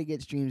 I'm gonna try to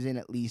get streams in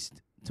at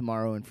least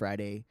tomorrow and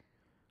Friday,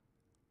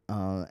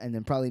 and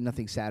then probably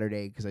nothing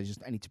Saturday because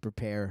I need to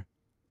prepare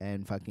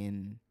and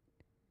fucking.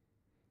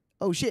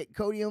 Oh shit,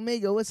 Cody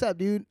Omega, what's up,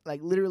 dude?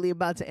 Like literally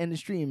about to end the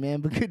stream,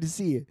 man, but good to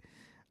see you.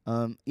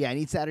 Yeah, I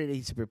need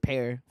Saturday to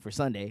prepare for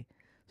Sunday.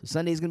 So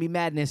Sunday's gonna be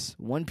madness,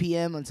 1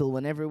 p.m. until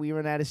whenever we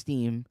run out of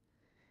steam,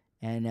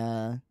 and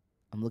I'm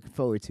looking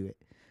forward to it.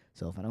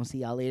 So if I don't see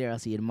y'all later, I'll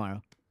see you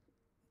tomorrow.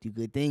 Do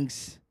good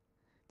things.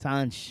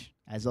 Tanch,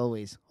 as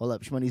always. Hold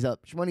up, Shmoney's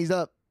up. Shmoney's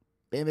up.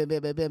 Bam, bam,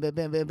 bam, bam, bam, bam,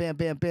 bam, bam, bam,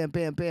 bam, bam,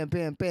 bam, bam,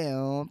 bam,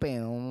 bam,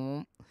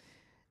 bam.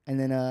 And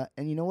then,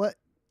 and you know what?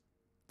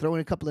 Throw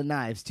in a couple of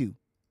knives too.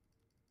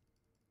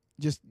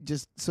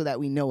 Just so that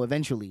we know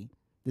eventually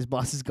this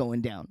boss is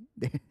going down.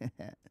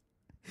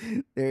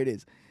 There it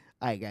is.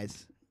 All right,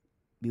 guys.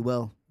 Be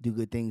well. Do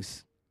good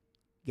things.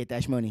 Get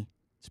that money.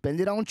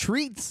 Spend it on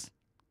treats.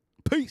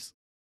 Peace.